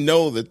didn't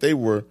know that they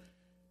were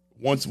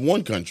once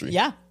one country.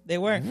 Yeah, they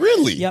were.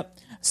 Really? Yep.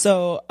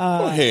 So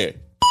Go ahead.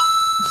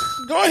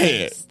 Go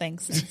ahead.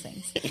 Thanks.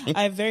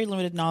 I have very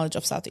limited knowledge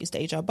of Southeast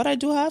Asia, but I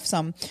do have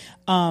some.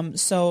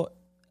 So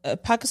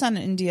Pakistan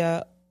and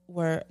India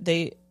were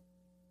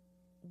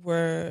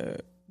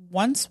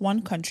once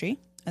one country,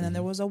 and then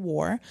there was a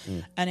war,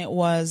 and it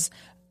was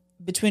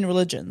between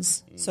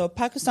religions. So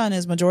Pakistan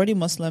is majority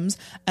Muslims,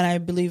 and I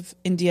believe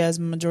India is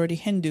majority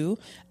Hindu,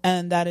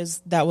 and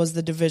that was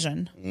the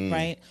division,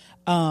 right?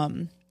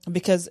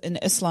 Because in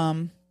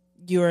Islam,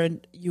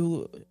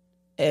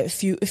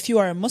 if you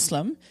are a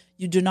Muslim,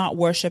 you do not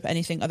worship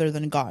anything other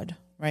than God,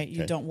 right?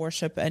 You don't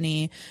worship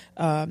any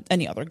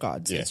other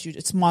gods. Yeah.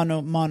 It's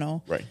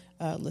mono Right.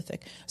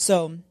 lithic.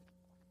 So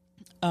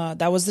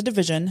that was the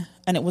division,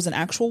 and it was an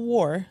actual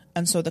war,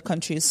 and so the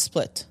country is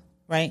split,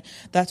 right?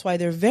 That's why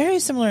they're very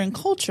similar in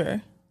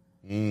culture,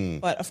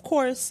 but of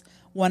course,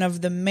 one of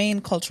the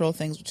main cultural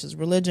things, which is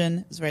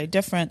religion, is very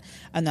different,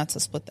 and that's a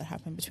split that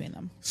happened between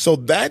them. So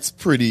that's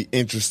pretty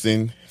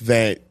interesting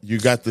that you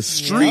got the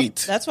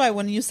street. Yep. That's why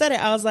when you said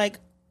it, I was like,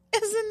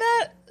 isn't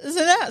that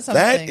something?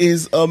 That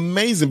is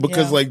amazing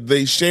because Yeah. like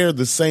they share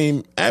the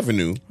same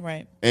avenue.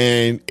 Right.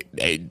 And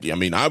I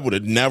mean, I would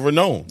have never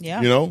known.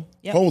 Yeah. You know?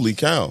 Yep. Holy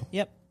cow.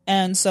 Yep.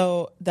 And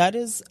so that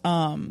is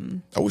I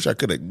wish I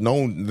could have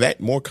known that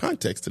more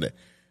context to that.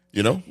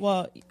 You know?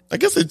 well, I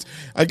guess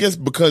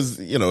because,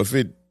 you know,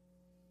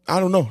 I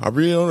don't know. I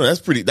really don't know.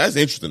 That's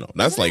interesting though.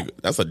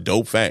 That's a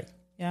dope fact.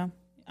 yeah,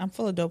 I'm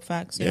full of dope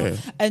facts. You Yeah. know?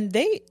 And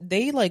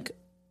they like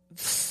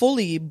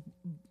fully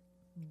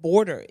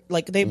border,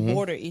 like they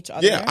border each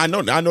other. Yeah, I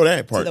know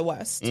that part. To the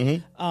west,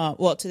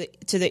 well, to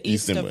the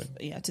east and of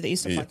west. to the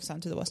east of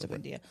Pakistan, to the west of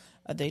India.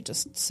 They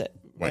just sit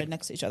right Right.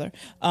 next to each other.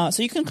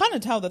 So you can kind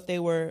of tell that they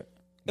were.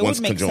 It Once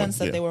would make conjoined, sense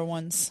that yeah. they were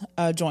once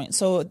joint.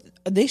 So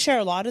they share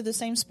a lot of the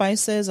same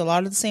spices, a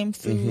lot of the same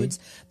foods.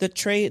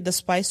 The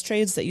spice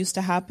trades that used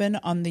to happen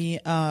on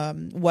the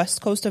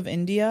west coast of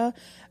India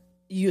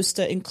used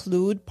to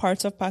include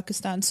parts of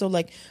Pakistan. So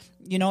like,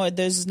 you know,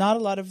 there's not a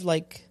lot of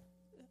like.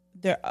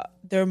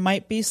 There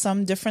might be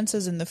some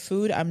differences in the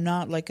food. I'm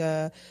not like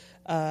an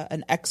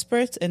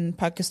expert in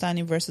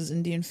Pakistani versus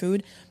Indian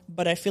food,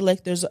 but I feel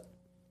like there's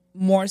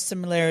more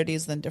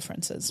similarities than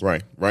differences.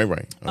 Right. I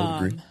would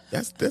agree.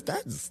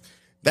 That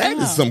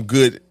is some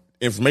good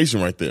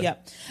information right there. Yeah,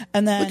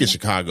 and then Look at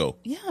Chicago.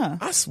 yeah,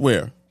 I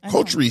swear,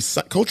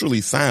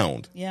 culturally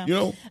sound. yeah, You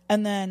know.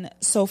 And then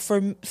so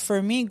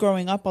for me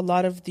growing up, a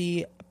lot of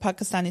the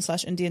Pakistani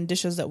 / Indian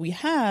dishes that we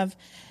have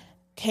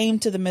came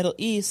to the Middle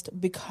East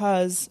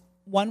because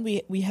one,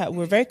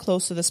 we're very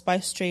close to the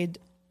spice trade.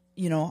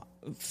 You know,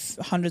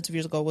 hundreds of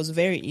years ago was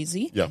very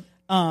easy. Yeah.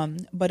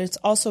 But it's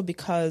also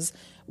because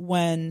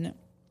when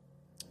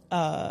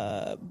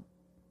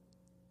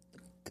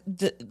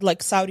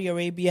like Saudi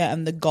Arabia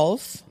and the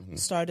Gulf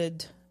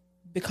started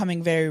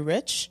becoming very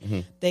rich,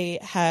 they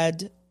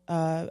had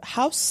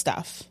house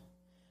staff,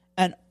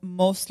 and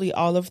mostly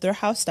all of their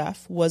house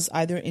staff was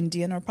either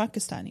Indian or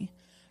Pakistani.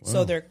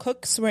 So their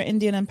cooks were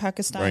Indian and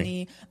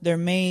Pakistani, their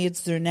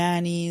maids, their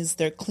nannies,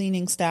 their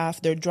cleaning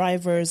staff, their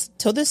drivers,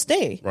 till this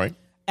day. Right.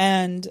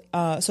 And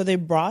so they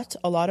brought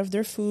a lot of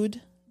their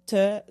food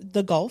to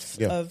the Gulf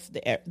of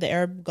the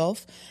Arab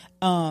Gulf,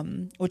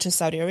 which is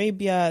Saudi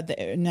Arabia, the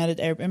United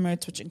Arab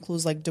Emirates, which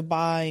includes like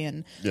Dubai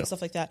and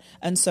stuff like that.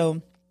 And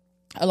so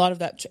a lot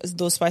of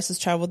those spices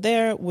traveled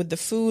there with the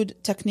food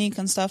technique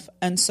and stuff.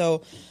 And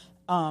so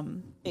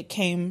it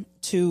came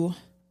to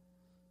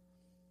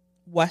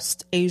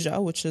West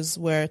Asia, which is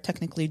where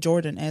technically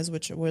Jordan is,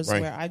 which was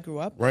where I grew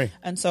up. Right.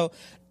 And so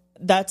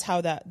that's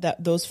how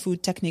that those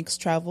food techniques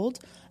traveled.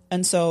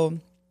 And so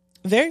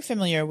very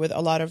familiar with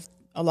a lot of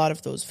a lot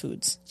of those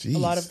foods, a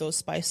lot of those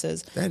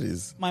spices. That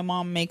is. My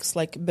mom makes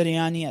like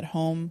biryani at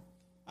home.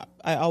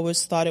 I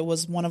always thought it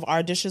was one of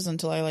our dishes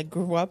until I like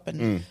grew up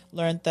and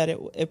learned that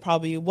it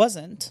probably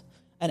wasn't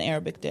an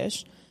Arabic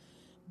dish.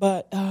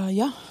 But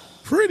yeah.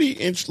 Pretty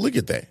interesting. Look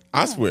at that.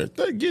 I swear.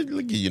 Give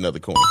you another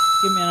coin.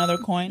 Give me another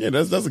coin. Yeah,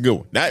 that's a good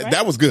one.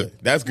 That was good.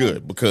 That's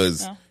good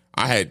because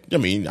I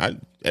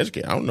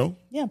educate. I don't know.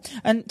 Yeah,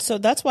 and so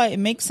that's why it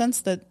makes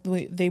sense that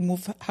they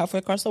move halfway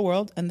across the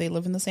world and they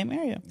live in the same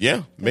area.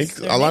 Yeah, makes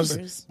a lot of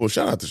sense. Well,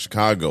 shout out to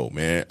Chicago,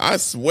 man. I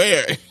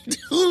swear,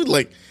 dude,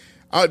 like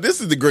this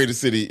is the greatest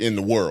city in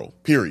the world.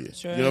 Period.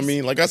 Sure you know what I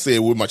mean? Like I said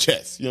with my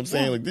chest. You know what I'm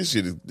saying? Like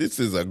this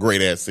is a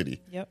great ass city.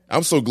 Yep.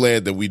 I'm so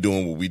glad that we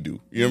doing what we do.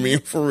 You know what I mean?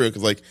 For real,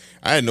 because like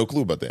I had no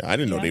clue about that. I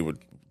didn't know they would.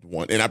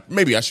 And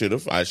maybe I should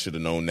have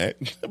known that.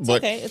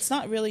 But okay, it's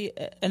not really,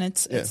 and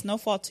it's no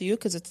fault to you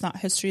because it's not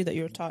history that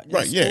you're taught in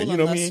right? school Yeah, you know what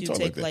I unless mean. you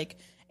take like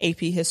AP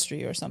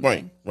history or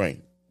something.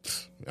 Right.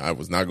 I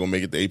was not gonna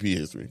make it to AP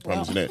history.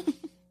 Promise you that.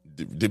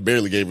 They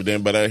barely gave a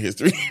damn about our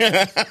history.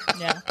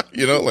 Yeah,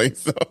 you know, like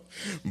so.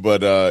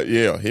 But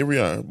yeah, here we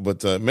are.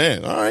 But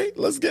man, all right,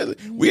 let's get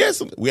it. We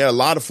had a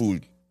lot of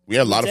food. We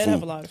had a lot of food.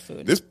 Have a lot of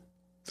food. This,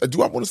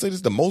 do I want to say this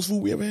is the most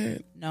food we ever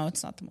had? No,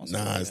 it's not the most. Nah,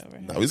 food we've ever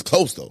had. no, it's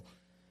close though.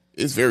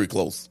 It's very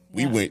close.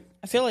 Yeah. We went.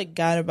 I feel like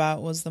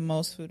Gadabout was the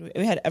most food.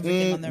 We had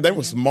everything on their They menu.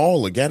 were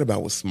smaller.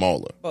 Gadabout was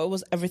smaller But it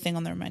was everything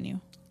on their menu.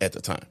 at the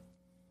time.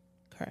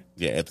 Correct.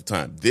 Yeah, at the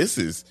time.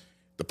 The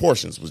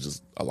portions was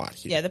just a lot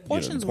here. Yeah, the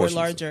portions were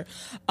larger.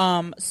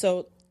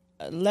 So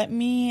let's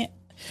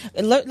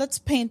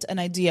paint an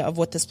idea of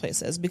what this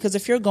place is, because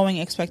if you're going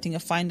expecting a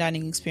fine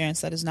dining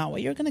experience, that is not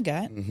what you're going to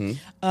get.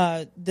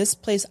 Mm-hmm. This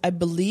place, I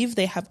believe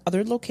they have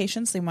other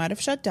locations. They might have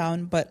shut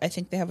down, but I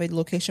think they have a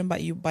location by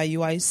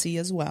UIC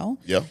as well.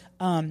 Yeah.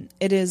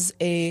 It is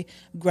a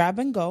grab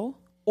and go,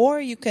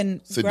 or you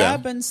can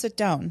grab and sit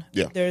down.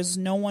 Yeah. There's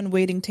no one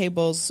waiting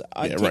tables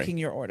taking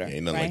your order. Yeah,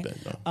 ain't nothing right?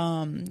 like that.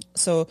 No.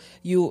 So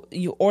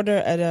you order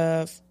at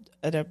a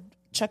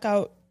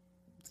checkout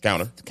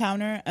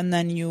counter, and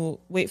then you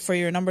wait for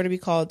your number to be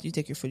called. You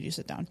take your food, you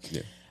sit down.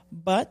 Yeah.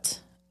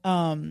 But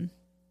the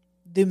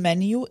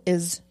menu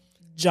is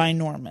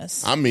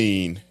ginormous. I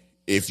mean,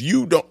 if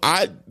you don't,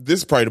 this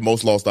is probably the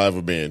most lost I've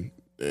ever been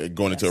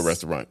going into a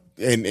restaurant,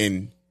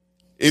 and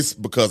it's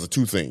because of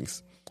two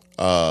things.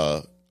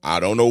 I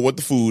don't know what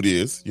the food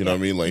is, you know what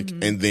I mean, like,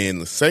 and then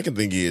the second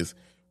thing is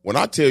when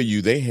I tell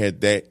you they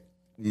had the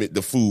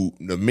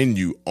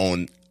menu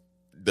on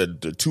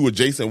the two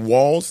adjacent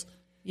walls.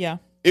 Yeah.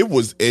 It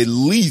was at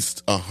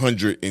least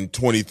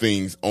 120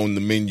 things on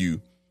the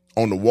menu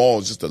on the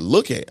walls just to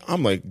look at.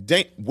 I'm like,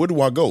 dang, where do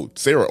I go?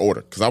 Sarah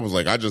ordered, because I was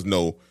like, I just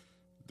know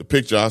the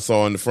picture I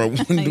saw in the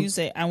front window. And you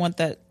say, I want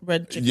that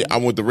red chicken. Yeah, I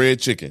want the red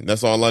chicken.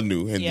 That's all I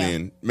knew. And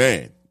then,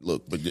 man,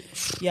 look.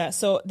 Yeah,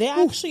 so they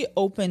actually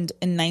opened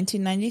in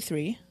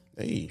 1993.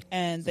 Hey,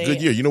 and they,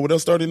 good year. You know what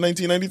else started in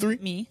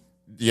 1993? Me.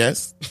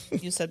 Yes.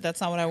 You said that's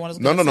not what I was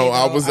going to say. No.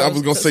 I was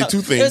going to say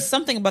two things. There's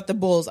something about the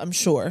Bulls, I'm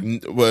sure.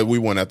 Well, we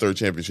won our third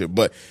championship.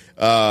 But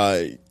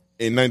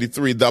in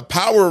 93, the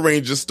Power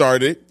Rangers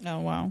started. Oh,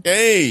 wow.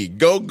 Hey,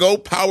 go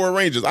Power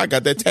Rangers. I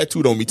got that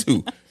tattooed on me,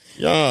 too.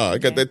 Yeah, I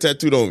got that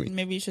tattooed on me.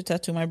 Maybe you should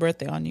tattoo my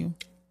birthday on you.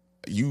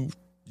 You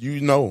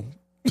know.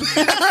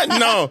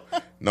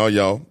 No,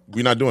 y'all.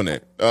 We're not doing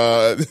that.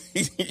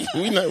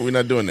 We're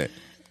not doing that.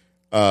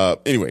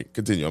 Anyway,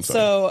 continue. I'm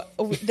sorry.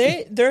 So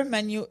their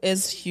menu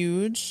is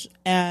huge,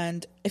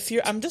 and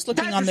I'm just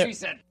looking on their.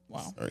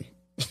 Wow. Sorry.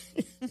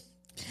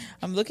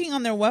 I'm looking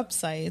on their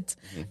website,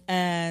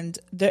 and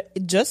their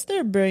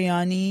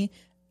biryani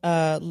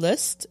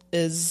list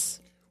is.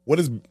 What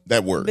is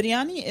that word?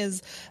 Biryani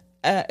is,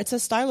 it's a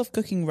style of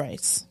cooking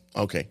rice.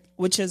 Okay.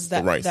 Which is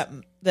that rice.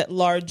 that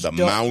large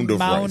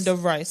mound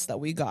of rice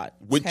that we got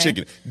with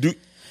chicken.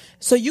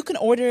 So you can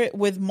order it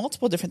with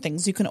multiple different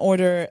things. You can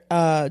order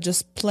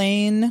just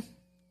plain.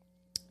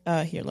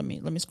 Here, let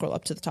me scroll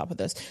up to the top of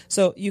this.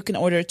 So you can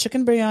order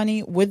chicken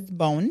biryani with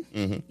bone.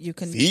 Mm-hmm. You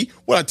can see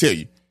what I tell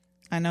you.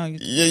 I know.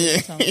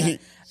 Yeah.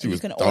 She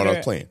was thought I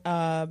was playing.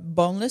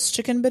 Boneless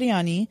chicken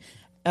biryani.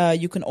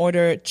 You can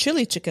order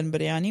chili chicken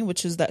biryani,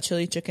 which is that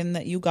chili chicken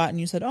that you got and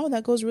you said, oh,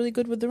 that goes really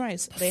good with the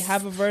rice. They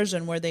have a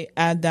version where they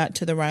add that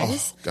to the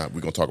rice. Oh, God,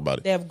 we're going to talk about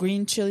it. They have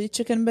green chili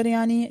chicken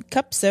biryani.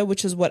 Kapsa,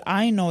 which is what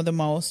I know the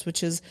most,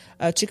 which is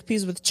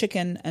chickpeas with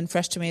chicken and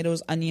fresh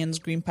tomatoes, onions,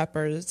 green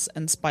peppers,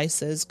 and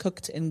spices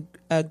cooked in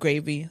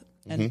gravy.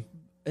 And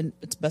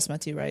it's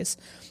basmati rice.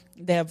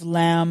 They have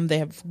lamb. They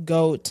have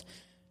goat.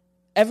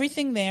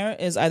 Everything there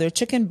is either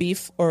chicken,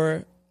 beef,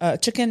 or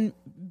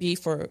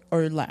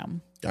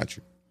lamb. Got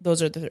you.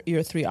 Those are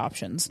your three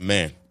options.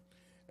 Man.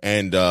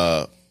 And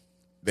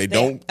they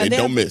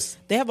don't miss.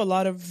 They have a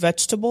lot of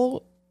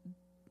vegetable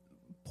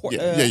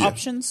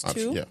options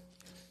too. Yeah.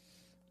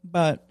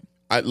 But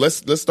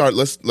let's start.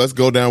 Let's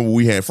go down what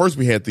we had. First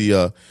we had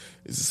the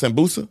is it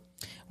sambusa?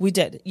 We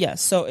did,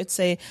 yes. So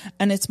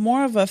it's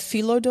more of a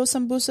filo do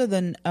sambusa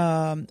than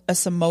a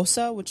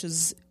samosa, which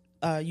is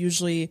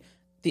usually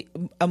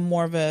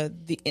more of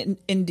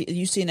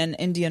you see in an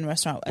Indian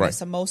restaurant. And Right.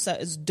 a samosa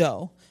is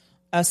dough.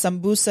 A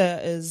sambusa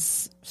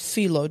is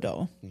phyllo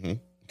dough.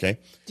 Okay.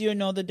 Do you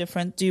know the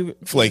difference? Do you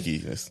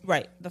Flakiness.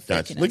 Right, the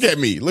Gotcha. flakiness. Look at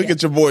me. Look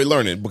at your boy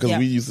learning because Yeah.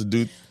 we used to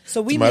do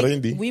So we tomato make,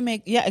 hindi. we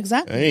make, yeah,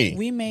 exactly. Hey.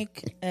 We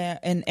make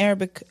in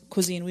Arabic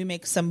cuisine. We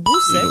make You gonna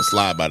sambusik.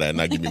 slide by that and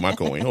not give me my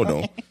coin. Hold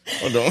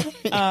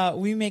on.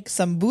 We make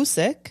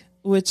sambusik,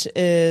 which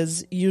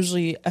is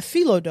usually a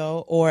phyllo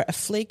dough or a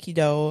flaky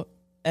dough,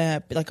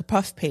 like a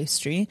puff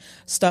pastry,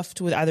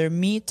 stuffed with either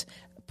meat,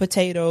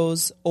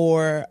 potatoes,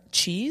 or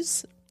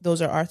cheese.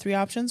 Those are our three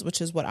options, which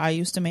is what I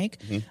used to make.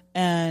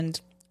 And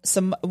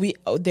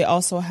they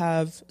also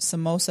have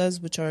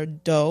samosas, which are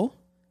dough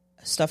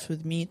stuffed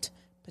with meat,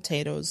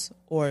 potatoes,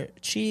 or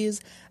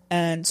cheese.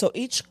 And so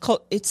each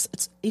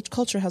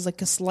culture has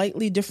like a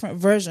slightly different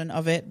version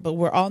of it, but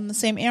we're all in the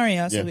same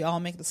area, so Yeah. we all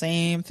make the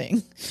same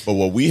thing. But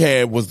what we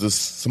had was the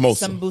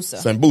samosa.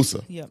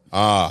 Sambusa. Yep.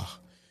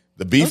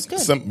 The beef. That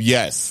was good.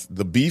 Yes.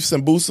 The beef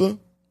sambusa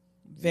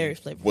Very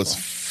flavorful. was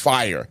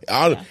fire.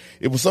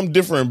 It was something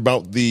different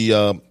about the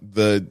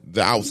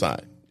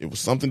outside. It was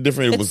something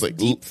different. It was like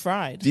deep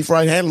fried. Deep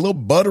fried had a little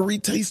buttery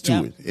taste to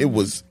Yeah. it. It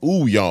was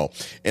y'all,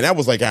 and that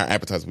was like our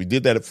appetizer. We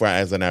did that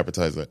as an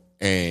appetizer,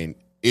 and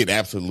it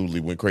absolutely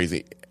went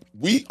crazy.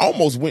 We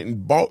almost went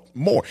and bought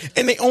more,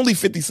 and they only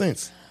 50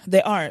 cents.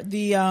 They are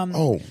the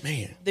Oh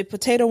man. the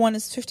potato one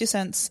is 50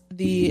 cents.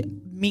 The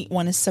meat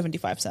one is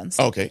 75 cents.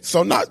 Okay,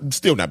 so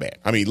still not bad.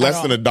 I mean, less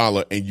all. than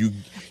 $1, and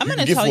I'm can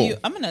gonna get tell full. you.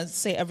 I'm gonna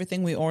say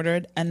everything we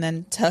ordered and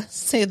then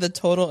say the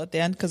total at the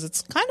end because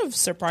it's kind of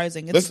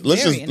surprising. It's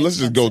Let's very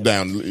just go inexpensive.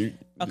 down.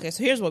 Okay,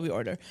 so here's what we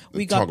ordered.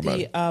 We Talk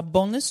got about the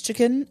boneless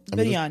chicken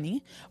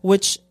biryani,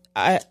 which,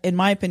 in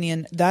my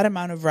opinion, that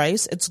amount of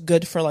rice, it's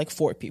good for like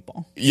 4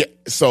 people. Yeah.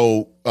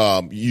 So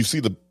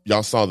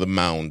y'all saw the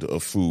mound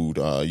of food.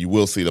 You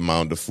will see the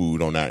mound of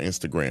food on our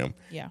Instagram.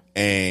 Yeah.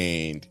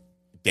 And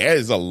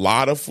there's a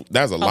lot of food.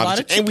 There's a lot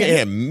of chicken. And we chicken.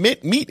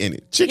 had meat in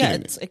it. Chicken Yeah,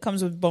 in it. it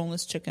comes with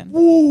boneless chicken.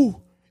 Woo.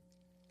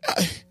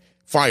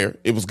 Fire.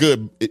 It was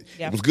good. It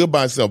Yeah. was good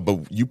by itself,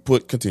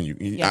 but continue.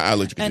 I'll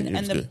let you continue. And It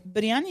was the good.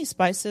 biryani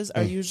spices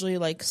are usually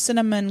like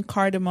cinnamon,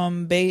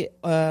 cardamom, bay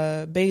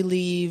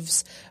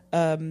leaves.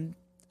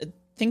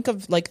 Think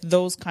of like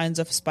those kinds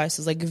of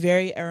spices, like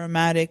very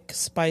aromatic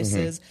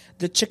spices.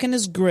 The chicken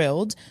is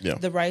grilled. Yeah.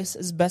 The rice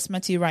is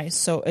basmati rice,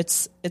 so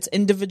it's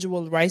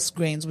individual rice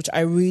grains, which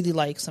I really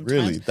like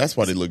sometimes. Really? That's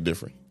why they look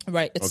different.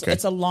 Right. It's Okay.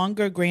 it's a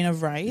longer grain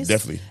of rice.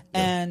 Definitely.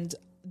 Yeah. And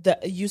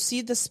you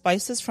see the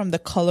spices from the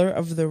color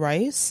of the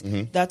rice.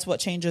 That's what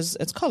changes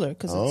its color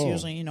because it's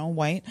usually,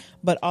 white.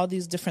 But all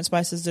these different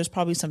spices, there's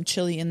probably some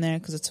chili in there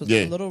because it's a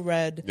little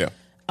red. Yeah.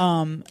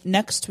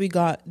 Next, we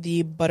got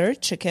the butter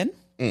chicken.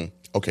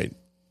 Okay.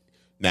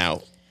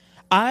 Now,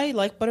 I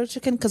like butter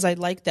chicken because I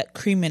like that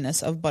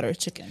creaminess of butter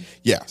chicken.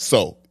 yeah.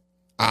 So,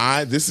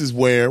 this is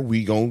where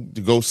we going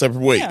to go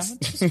separate ways. Yeah,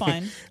 which is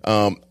fine.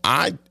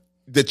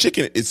 The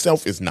chicken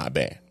itself is not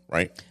bad,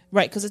 right?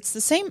 Right, because it's the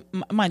same.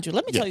 Mind you,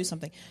 let me tell you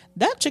something.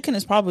 That chicken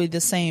is probably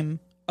the same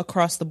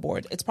across the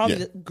board. It's probably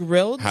Yeah.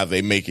 grilled How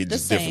they make it the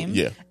just same. different.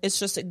 Yeah. It's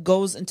just it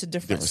goes into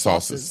different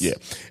Sauces. Yeah.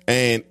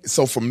 And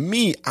so for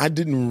me, I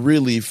didn't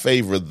really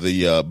favor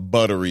the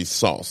buttery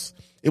sauce.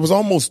 It was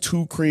almost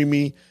too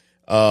creamy.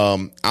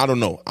 I don't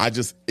know.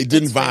 It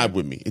didn't vibe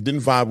with me. It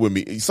didn't vibe with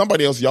me.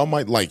 Somebody else, y'all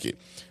might like it.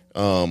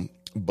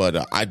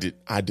 But I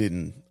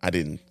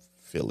didn't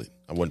feel it.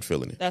 I wasn't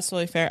feeling it. That's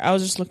totally fair. I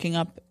was just looking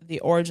up the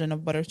origin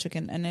of butter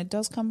chicken, and it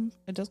does come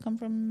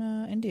from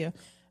India.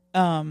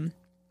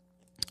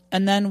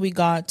 And then we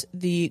got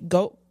the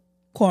goat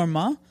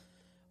korma,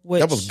 which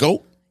That was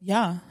goat?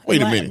 Yeah.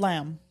 Wait a minute.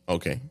 Lamb.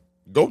 Okay.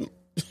 Goat?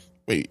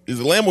 Wait, is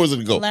it lamb or is it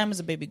a goat? Lamb is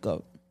a baby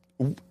goat.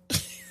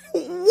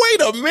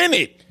 Wait a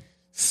minute.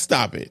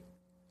 Stop it.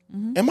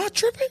 Am I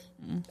tripping?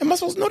 Am I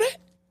supposed to know that?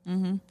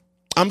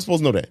 I'm supposed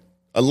to know that.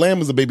 A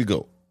lamb is a baby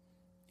goat.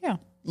 Yeah.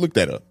 Look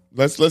that up.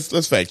 Let's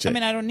fact check. I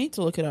mean, I don't need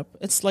to look it up.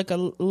 It's like a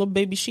little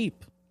baby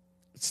sheep.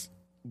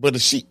 But a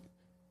sheep.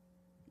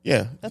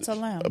 Yeah. That's a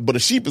lamb. But a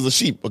sheep is a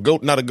sheep. A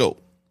goat, not a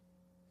goat.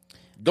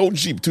 Goat and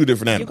sheep, two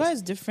different You animals.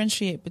 guys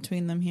differentiate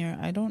between them here.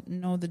 I don't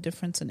know the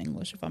difference in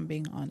English, if I'm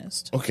being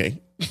honest. Okay.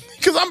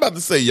 Because I'm about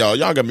to say, y'all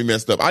got me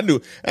messed up.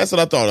 That's what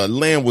I thought. A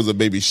lamb was a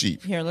baby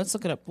sheep. Here, let's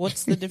look it up.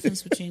 What's the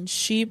difference between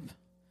sheep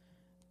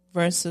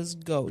versus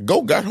goat?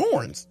 Goat got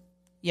horns.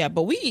 Yeah,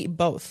 but we eat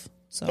both.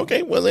 So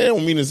Okay, well, that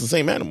don't mean it's the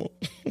same animal.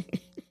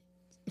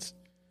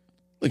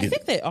 Look I at think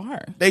it. they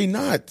are. They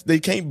not. They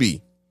can't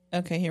be.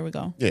 Okay, here we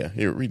go. Yeah,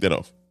 here, read that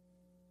off.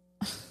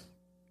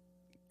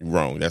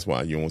 Wrong. That's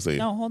why you don't want to say it.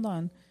 No, hold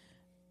on.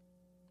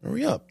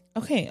 Hurry up.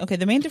 Okay.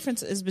 The main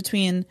difference is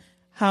between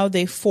how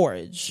they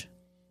forage.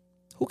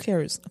 Who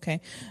cares?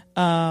 Okay.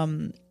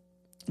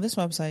 This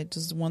website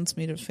just wants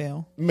me to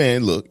fail.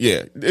 Man, look.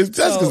 Yeah. That's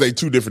because So- they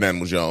two different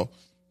animals, y'all.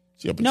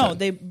 No,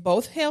 they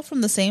both hail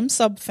from the same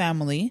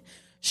subfamily.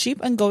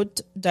 Sheep and goat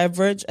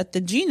diverge at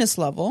the genus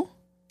level.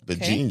 The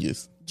okay.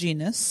 genius.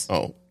 Genus.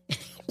 Oh.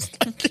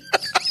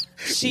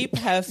 Sheep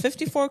have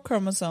 54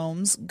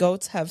 chromosomes.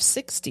 Goats have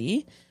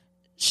 60.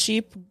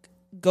 sheep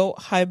goat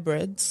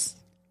hybrids.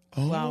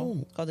 Oh. Wow,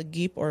 called a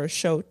geep or a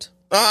shoat.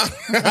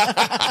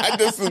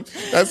 That's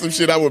some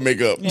shit I would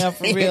make up. Yeah,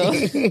 for real.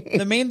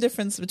 The main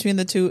difference between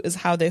the two is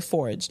how they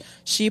forage.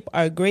 Sheep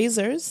are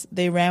grazers.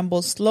 They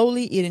ramble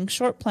slowly, eating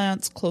short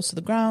plants close to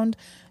the ground.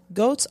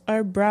 Goats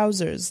are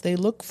browsers. They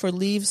look for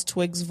leaves,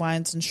 twigs,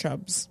 vines, and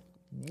shrubs.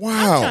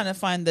 Wow. I'm trying to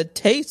find the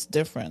taste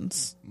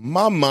difference.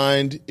 My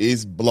mind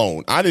is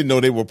blown. I didn't know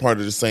they were part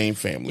of the same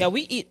family. Yeah,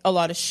 we eat a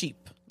lot of sheep.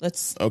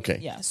 Okay.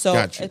 Yeah, so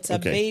Gotcha. it's a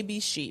Okay. baby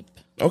sheep.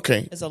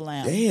 Okay. Is a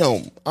lamb.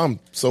 Damn. I'm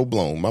so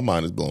blown. My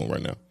mind is blown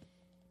right now.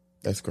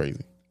 That's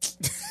crazy.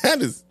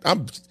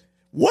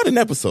 What an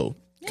episode.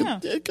 Yeah.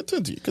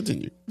 Continue.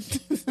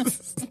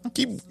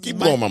 keep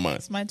blowing my mind.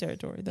 It's my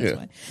territory.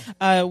 That's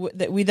why.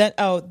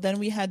 Then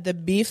we had the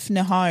beef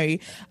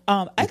nahari.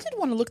 I did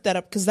want to look that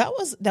up because that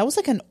was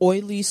like an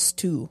oily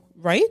stew,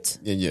 right?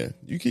 Yeah.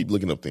 You keep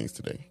looking up things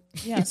today.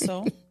 Yeah.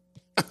 So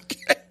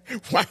Okay.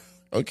 Wow.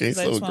 Okay, I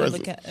so just want to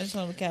aggressive.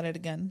 look at it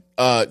again.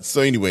 So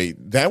anyway,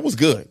 that was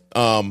good.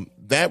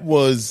 That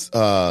was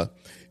the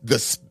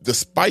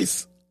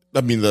spice.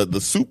 I mean the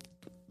soup,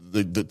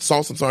 the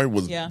sauce. I'm sorry,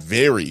 was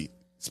very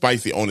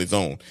spicy on its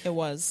own. It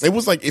was. It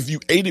was like if you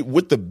ate it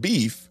with the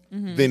beef,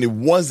 then it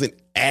wasn't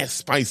as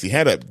spicy.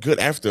 Had a good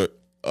after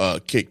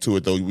kick to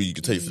it though, where you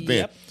could taste it then.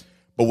 Yep.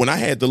 But when I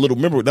had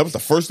remember that was the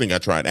first thing I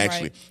tried.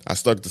 Actually, Right. I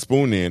stuck the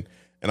spoon in.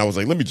 And I was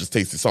like, let me just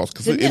taste the sauce.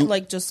 Didn't it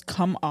like just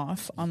come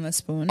off on the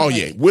spoon? Oh, Like,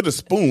 yeah. With a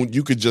spoon,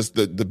 you could just,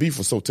 the beef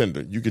was so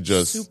tender. You could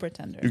just. Super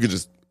tender. You could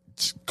just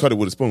cut it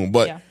with a spoon.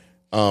 But,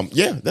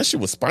 that shit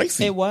was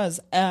spicy. It was.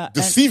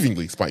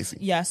 Deceivingly spicy.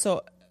 Yeah,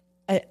 so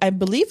I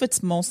believe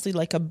it's mostly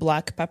like a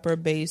black pepper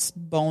based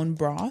bone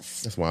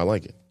broth. That's why I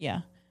like it.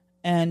 Yeah.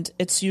 And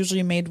it's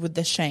usually made with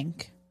the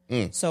shank.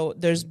 So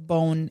there's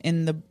bone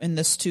in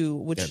the stew,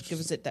 which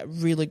gives it that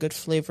really good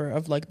flavor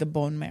of like the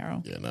bone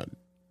marrow.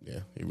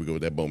 Yeah, here we go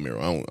with that bone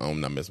marrow. I'm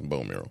not messing with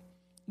bone marrow.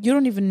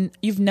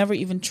 You've never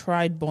even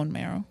tried bone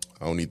marrow.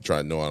 I don't need to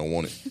try it. No, I don't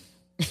want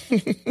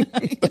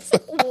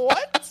it.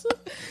 What?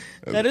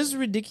 That is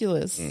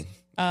ridiculous.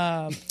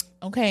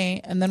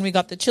 Okay, and then we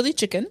got the chili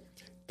chicken.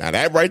 Now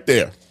that right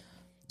there,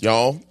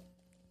 y'all,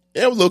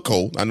 it was a little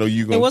cold. I know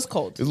you. It was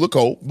cold. It was a little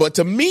cold, but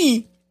to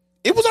me,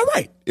 it was all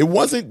right. It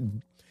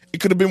wasn't. It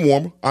could have been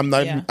warmer. I'm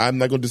not. Yeah. I'm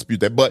not going to dispute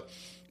that, but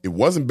it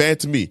wasn't bad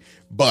to me.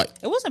 But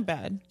It wasn't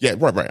bad. yeah,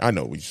 right. I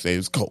know what you say. It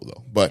was cold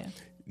though. But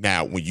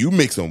now when you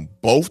mix them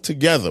both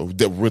together with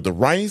the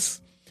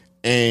rice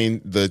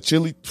and the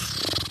chili,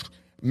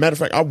 matter of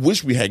fact, I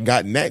wish we had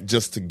gotten that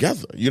just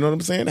together. You know what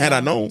I'm saying? Had I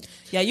known,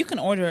 Yeah, you can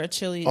order a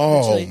chili.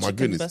 Oh, chili my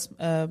chicken goodness.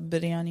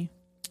 biryani.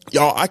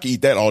 y'all, I could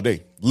eat that all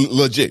day,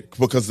 legit,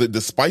 because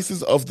the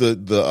spices of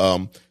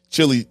the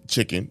chili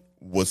chicken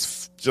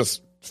was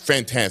just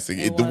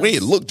fantastic. The way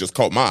it looked just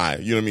caught my eye.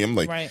 You know what I mean? I'm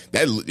like, Right.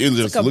 that it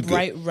just Like a looked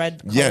bright good.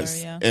 red color.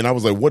 Yes, Yeah. and I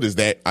was like, what is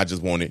that? I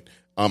just want it.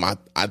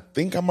 I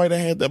think I might have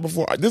had that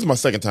before. This is my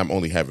second time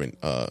only having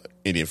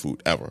Indian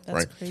food ever. That's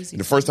right? crazy. And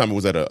the first time it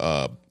was at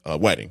a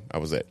wedding I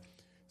was at,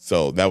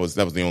 so that was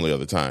the only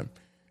other time.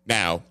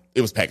 Now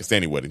it was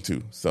Pakistani wedding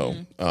too. So,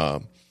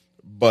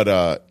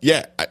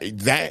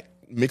 that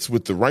mixed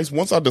with the rice.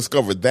 Once I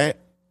discovered that,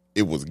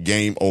 it was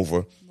game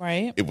over.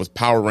 Right. It was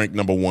power rank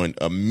number one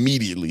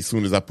immediately as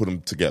soon as I put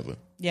them together.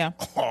 Yeah.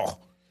 Oh,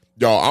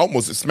 y'all, I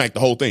almost smacked the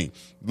whole thing.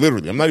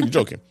 Literally, I'm not even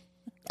joking.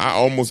 I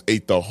almost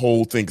ate the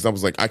whole thing because I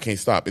was like, I can't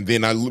stop. And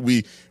then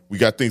we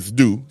got things to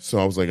do, so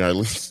I was like, all right,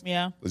 let's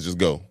just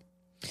go.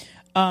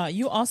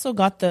 You also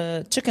got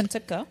the chicken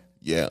tikka.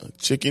 Yeah,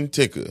 chicken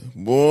tikka,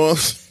 boy.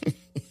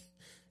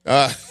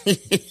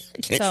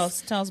 Tell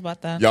us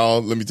about that.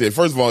 Y'all, let me tell you.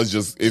 First of all,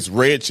 it's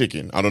red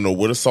chicken. I don't know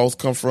where the sauce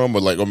come from,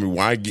 but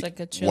why like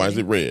a chili. why is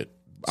it red?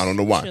 I don't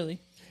know why. Chili.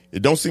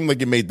 It don't seem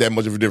like it made that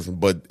much of a difference,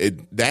 but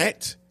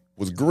that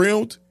was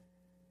grilled.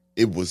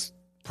 It was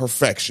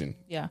perfection.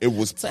 Yeah. It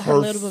was So it had a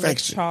little bit of a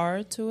perfection.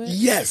 char to it.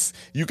 Yes,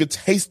 you could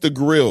taste the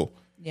grill.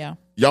 Yeah.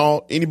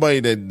 Y'all, anybody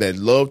that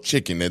love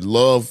chicken, that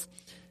love,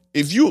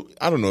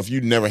 I don't know, if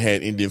you never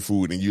had Indian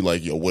food and you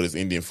like, yo, what is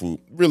Indian food?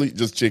 Really,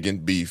 just chicken,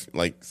 beef,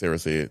 like Sarah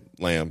said,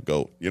 lamb,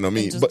 goat. You know what I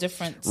mean? just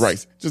different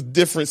rice, just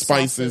different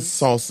spices,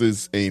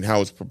 sauces, and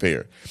how it's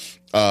prepared.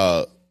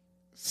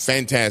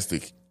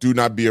 Fantastic. Do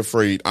not be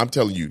afraid. I'm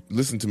telling you,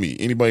 listen to me.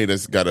 Anybody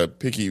that's got a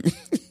picky,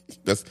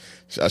 that's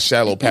a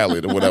shallow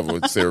palate or whatever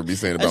Sarah be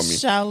saying about me.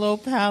 Shallow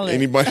palate.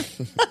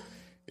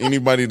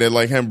 Anybody that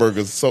like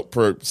hamburgers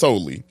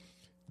solely,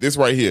 this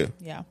right here,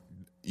 Yeah.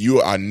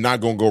 you are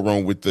not gonna go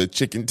wrong with the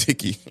chicken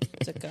tikka.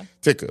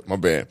 Tikka, my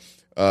bad.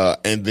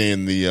 And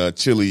then the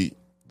chili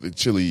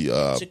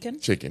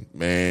chicken.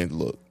 Man,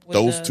 look, With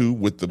those the two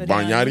with the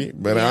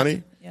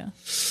biryani. Yeah.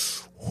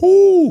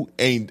 Whoo,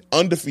 ain't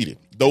undefeated.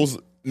 Those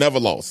never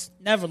lost.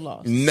 Never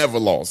lost. Never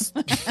lost.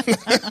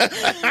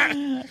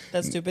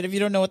 That's stupid. If you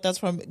don't know what that's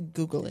from,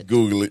 Google it.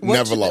 Google it.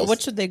 Never lost.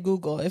 What should they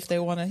Google if they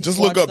want to? Just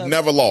look up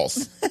never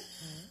lost.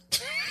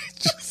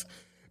 Just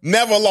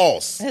never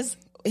lost.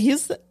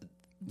 He's the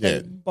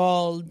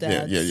bald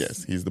dad. Yeah,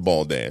 yes. He's the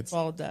bald dad.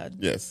 Bald dad.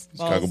 Yes.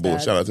 Bald's Chicago Bulls.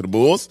 dad. Shout out to the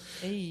Bulls.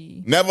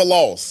 Hey. Never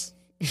lost.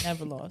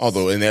 Never lost.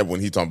 Although in that one,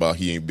 he talking about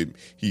he ain't been,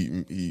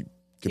 he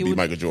could beat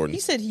Michael Jordan. He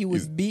said he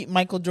would beat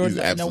Michael Jordan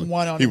in a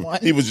one-on-one.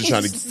 He was just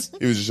trying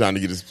to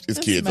get his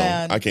kids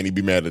man. on. I can't even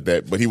be mad at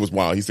that. But he was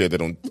wild. He said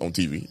that on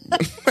TV.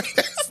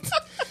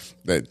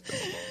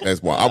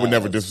 That's wild. I would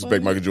never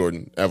disrespect Michael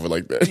Jordan ever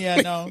like that.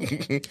 Yeah, no.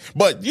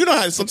 But you know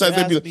how sometimes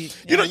they be,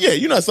 you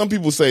know how some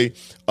people say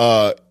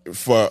for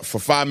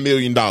 $5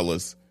 million,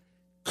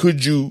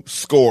 could you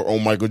score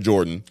on Michael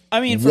Jordan? I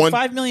mean, for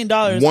 $5 million,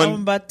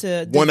 I'm about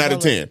to 1 out of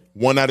 10.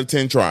 1 out of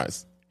 10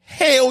 tries.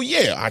 Hell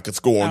yeah, I could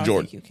score on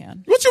Jordan. Think you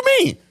can. What you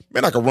mean?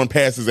 Man, I could run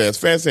past his ass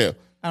fast as hell.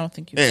 I don't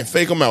think you can.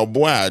 Fake him out.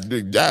 Boy,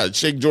 I'd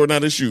shake Jordan out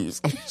of his shoes.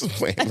 I'm just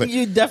playing.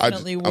 You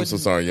definitely would. I'm so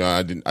sorry,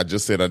 y'all. I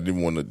just said I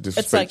didn't want to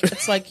disrespect.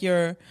 It's like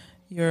your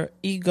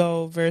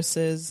ego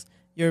versus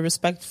your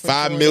respect for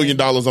 $5 million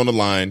on the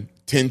line,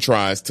 10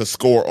 tries to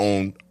score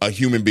on a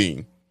human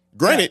being.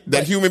 Granted,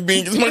 that human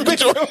being is Michael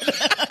Jordan.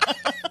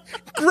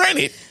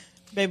 Granted.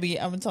 Baby,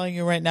 I'm telling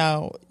you right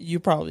now,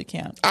 you probably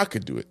can't. I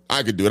could do it.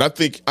 I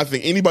think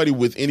anybody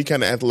with any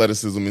kind of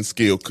athleticism and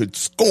skill could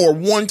score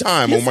one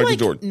time on Michael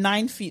Jordan.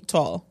 9 feet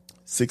tall.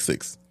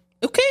 6'6".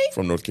 Okay.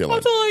 From North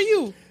Carolina. How tall are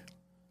you?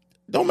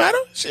 Don't matter.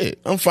 Shit.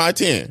 I'm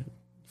 5'10".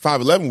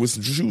 5'11" with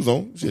some shoes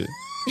on. Shit.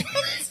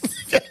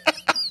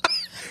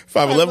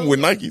 5'11" with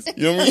Nikes.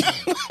 You know what I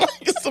mean?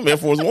 Get some Air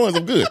Force Ones.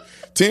 I'm good.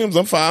 Tim's,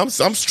 I'm fine.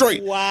 I'm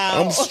straight.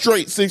 Wow. I'm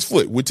straight 6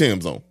 foot with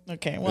Tim's on.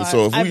 Okay. Well,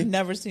 so I've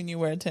never seen you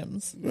wear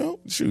Tim's. Well,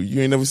 shoot, you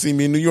ain't never seen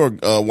me in New York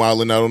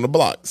wilding out on the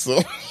block. So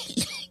I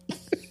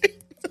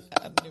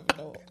don't even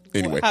know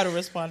anyway, how to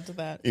respond to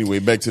that. Anyway,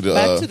 back to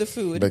the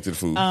food. Back to the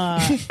food.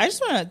 I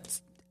just want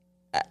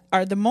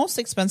to. The most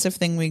expensive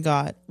thing we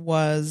got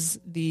was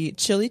the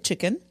chili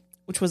chicken,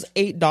 which was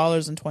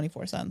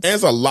 $8.24. And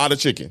it's a lot of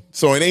chicken,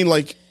 so it ain't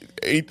like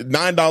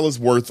 $9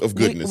 worth of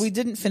goodness. We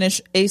didn't finish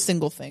a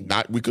single thing.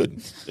 We couldn't.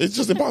 It's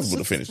just impossible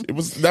to finish. That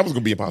was going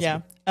to be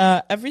impossible.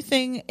 Yeah.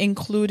 Everything,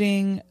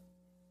 including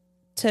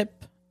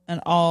tip and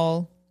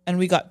all, and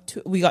we got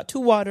two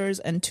waters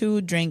and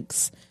 2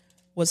 drinks,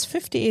 was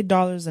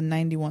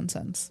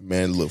 $58.91.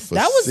 Man, look, for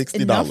that was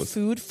 $60. Enough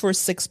food for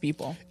 6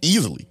 people.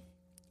 Easily.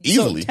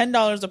 So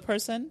 $10 a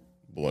person.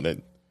 Boy, that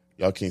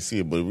y'all can't see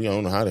it, but we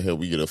don't know how the hell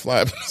we get a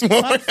fly. It's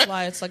not a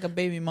fly. It's like a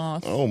baby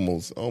moth. I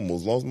almost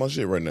lost my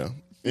shit right now.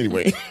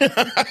 Anyway,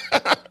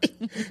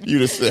 you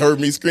just heard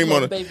me scream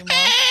on it. Baby moth.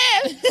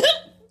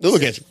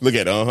 Look at you. Look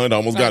at it. It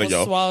almost got it,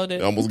 y'all. Swallowed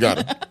it. Almost got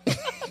it.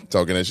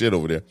 Talking that shit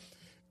over there.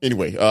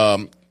 Anyway,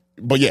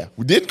 but yeah,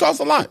 we didn't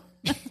cost a lot.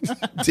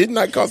 Did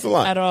not cost a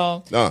lot at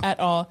all. At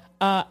all.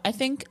 I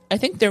think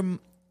there.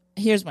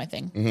 Here's my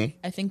thing. Mm-hmm.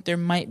 I think there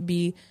might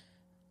be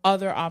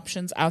other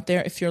options out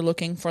there if you're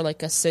looking for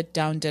like a sit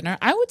down dinner.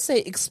 I would say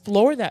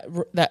explore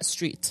that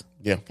street.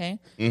 Yeah. Okay.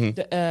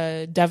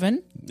 Mm-hmm.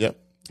 Devon. Yep.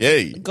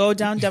 Yay. Go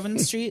down Devon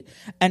Street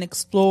and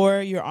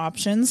explore your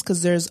options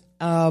because there's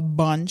a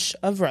bunch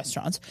of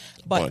restaurants.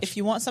 But if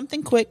you want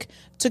something quick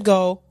to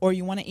go or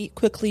you want to eat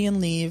quickly and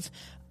leave,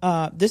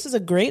 this is a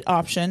great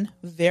option,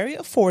 very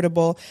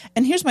affordable.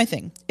 And here's my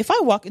thing. If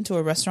I walk into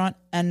a restaurant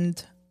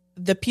and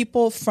the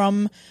people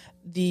from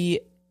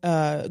the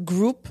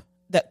group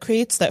that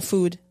creates that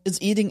food is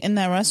eating in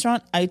that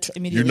restaurant, I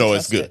immediately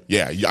it's good. it.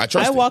 Yeah, I trust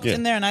it. I walked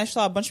in there and I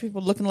saw a bunch of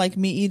people looking like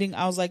me eating.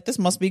 I was like, this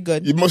must be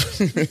good. You must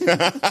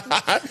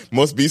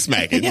be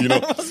smacking, you know.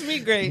 It must be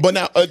great. But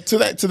now to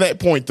that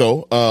point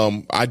though,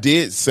 I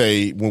did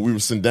say when we were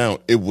sitting down,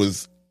 it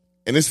was,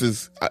 and this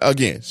is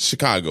again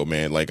Chicago,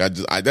 man. Like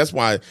that's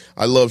why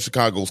I love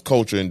Chicago's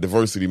culture and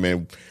diversity,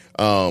 man.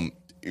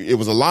 It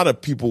was a lot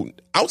of people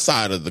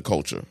outside of the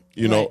culture,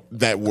 you know,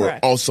 that were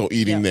also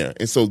eating there.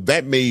 And so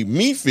that made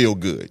me feel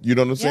good. You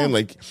know what I'm saying?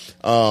 Like,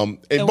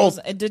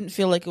 it didn't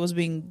feel like it was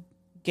being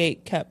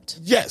gate kept.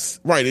 Yes.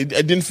 Right. It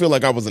didn't feel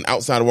like I was an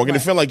outsider walking.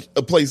 It felt like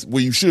a place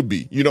where you should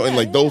be, you know, and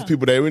like those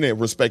people that were in there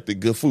respected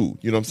good food.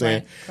 You know what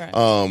I'm saying? Correct.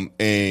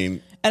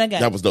 And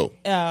again, that was dope.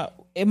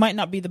 It might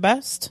not be the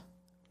best,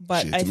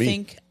 but I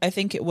think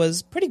it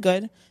was pretty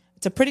good.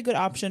 It's a pretty good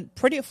option,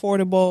 pretty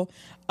affordable.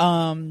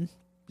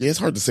 Yeah, it's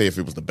hard to say if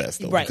it was the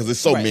best though, because there's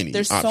so many.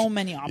 There's so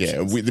many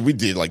options. Yeah, we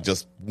did like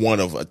just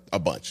one of a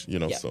bunch, you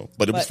know. Yeah.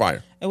 But it was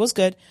fire. It was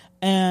good,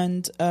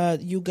 and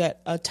you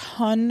get a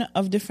ton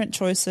of different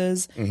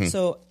choices,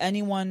 so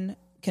anyone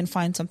can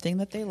find something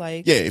that they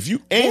like. Yeah,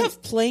 they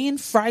have plain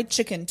fried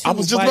chicken too. I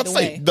was just about to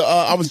say,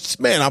 I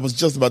was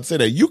just about to say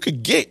that you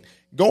could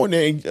go in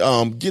there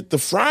and get the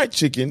fried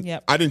chicken.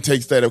 Yep. I didn't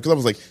taste that because I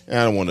was like,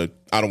 I don't want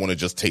to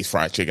just taste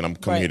fried chicken. I'm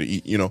coming here to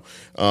eat, you know.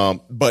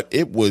 But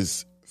it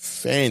was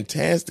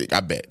fantastic. I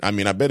bet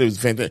it was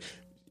fantastic.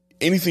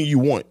 Anything you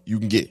want, you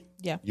can get.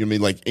 Yeah. You know what I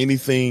mean? Like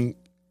anything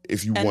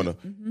if you want to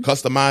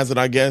customize it,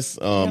 I guess,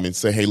 and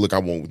say, hey, look, I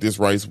want this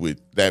rice with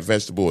that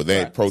vegetable or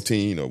that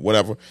protein or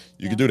whatever,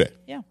 you can do that.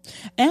 Yeah.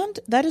 And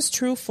that is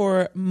true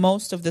for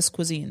most of this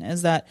cuisine,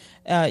 is that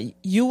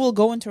you will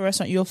go into a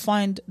restaurant, you'll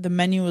find the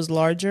menu is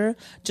larger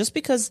just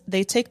because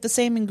they take the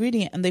same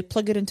ingredient and they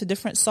plug it into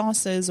different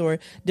sauces or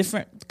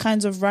different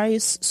kinds of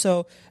rice.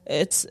 So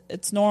it's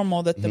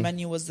normal that the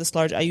menu was this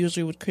large. I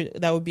usually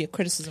that would be a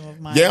criticism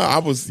of mine. Yeah, I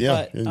was,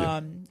 But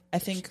I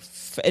think,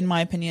 in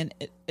my opinion,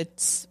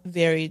 it's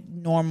very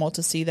normal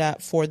to see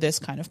that for this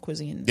kind of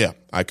cuisine. Yeah,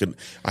 I could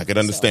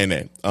understand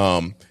that.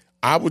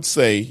 I would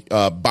say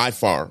by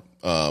far,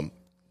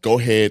 go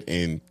ahead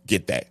and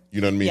get that.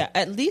 You know what I mean? Yeah,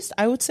 at least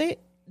I would say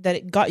that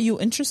it got you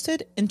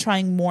interested in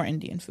trying more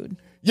Indian food.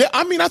 Yeah,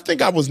 I mean, I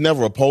think I was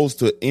never opposed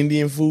to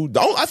Indian food.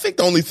 I think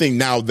the only thing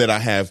now that I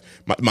have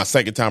my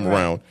second time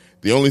around,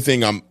 the only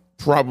thing I'm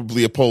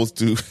probably opposed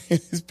to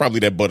is probably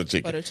that butter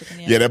chicken. Butter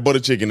chicken, yeah, that butter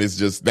chicken is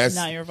just that's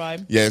not your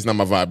vibe. Yeah, it's not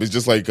my vibe. It's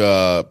just like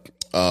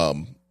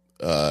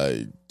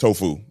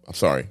tofu. I'm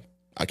sorry,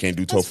 I can't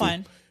do tofu.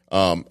 That's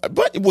fine.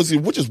 But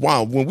which is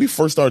wild. When we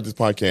first started this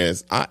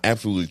podcast, I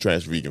absolutely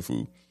trashed vegan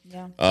food.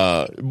 Yeah.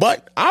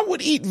 But I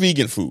would eat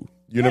vegan food.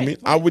 You know what I mean?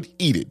 Right. I would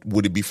eat it.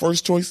 Would it be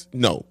first choice?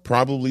 No,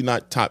 probably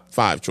not top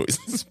 5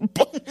 choices.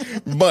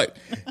 but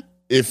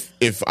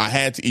if I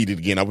had to eat it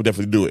again, I would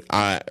definitely do it.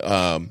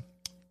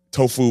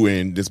 Tofu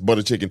and this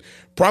butter chicken,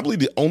 probably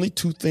the only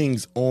 2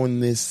 things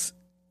on the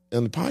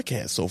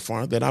podcast so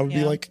far that I would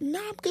be like, nah,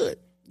 I'm good.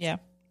 Yeah.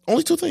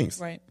 Only 2 things.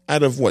 Right.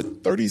 Out of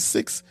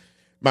 36?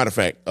 Matter of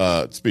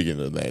fact,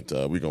 speaking of that,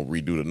 we're going to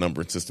redo the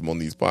numbering system on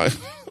these podcasts.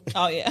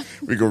 Oh, yeah.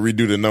 We're going to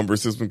redo the number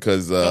system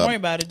because... don't worry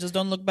about it. Just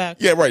don't look back.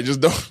 Yeah, right.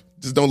 Just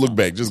don't look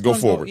back. Just go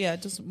forward.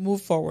 Just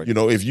move forward. You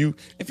know, if you're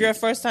a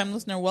first time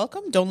listener,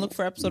 welcome. Don't look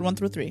for episode 1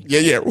 through 3.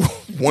 Yeah.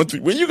 1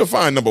 through. Well, you can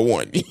find number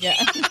 1. Yeah.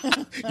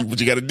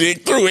 But you got to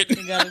dig through it.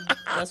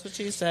 That's what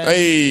she said.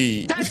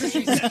 Hey.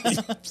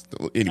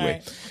 Anyway.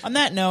 Right. On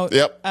that note,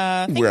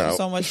 thank you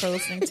so much for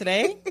listening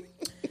today.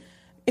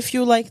 If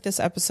you like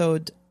this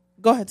episode,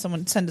 go ahead, send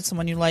it to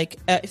someone you like.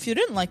 If you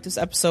didn't like this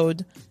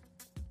episode,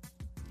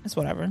 it's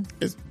whatever.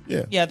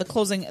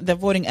 The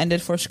voting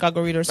ended for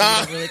Chicago Readers.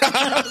 So really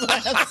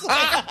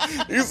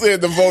you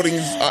said the voting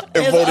is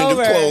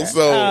closed,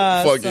 so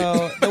fuck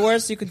it. The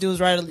worst you could do is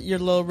write your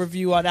little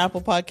review on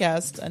Apple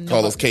Podcasts and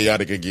call us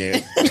chaotic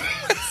again.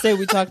 Say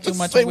we talk too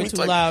much and we're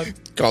too loud.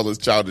 Call us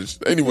childish.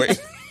 Anyway.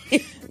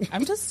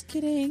 I'm just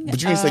kidding.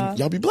 But you didn't say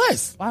y'all be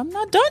blessed. I'm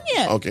not done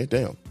yet. Okay,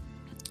 damn.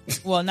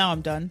 Well, now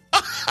I'm done.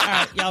 All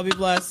right, y'all be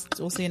blessed.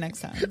 We'll see you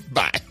next time.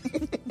 Bye.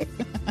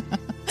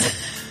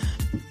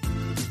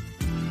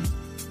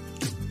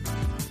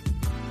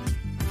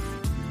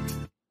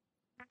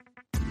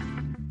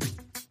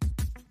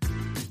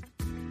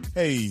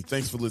 Hey,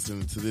 thanks for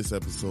listening to this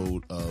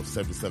episode of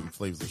 77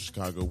 Flavors of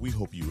Chicago. We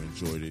hope you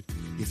enjoyed it.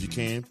 If you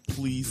can,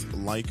 please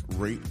like,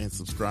 rate, and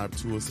subscribe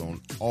to us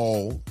on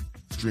all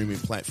streaming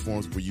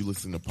platforms where you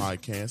listen to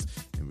podcasts.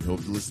 And we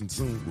hope you listen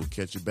soon. We'll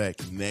catch you back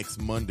next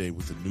Monday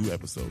with a new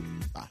episode.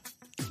 Bye.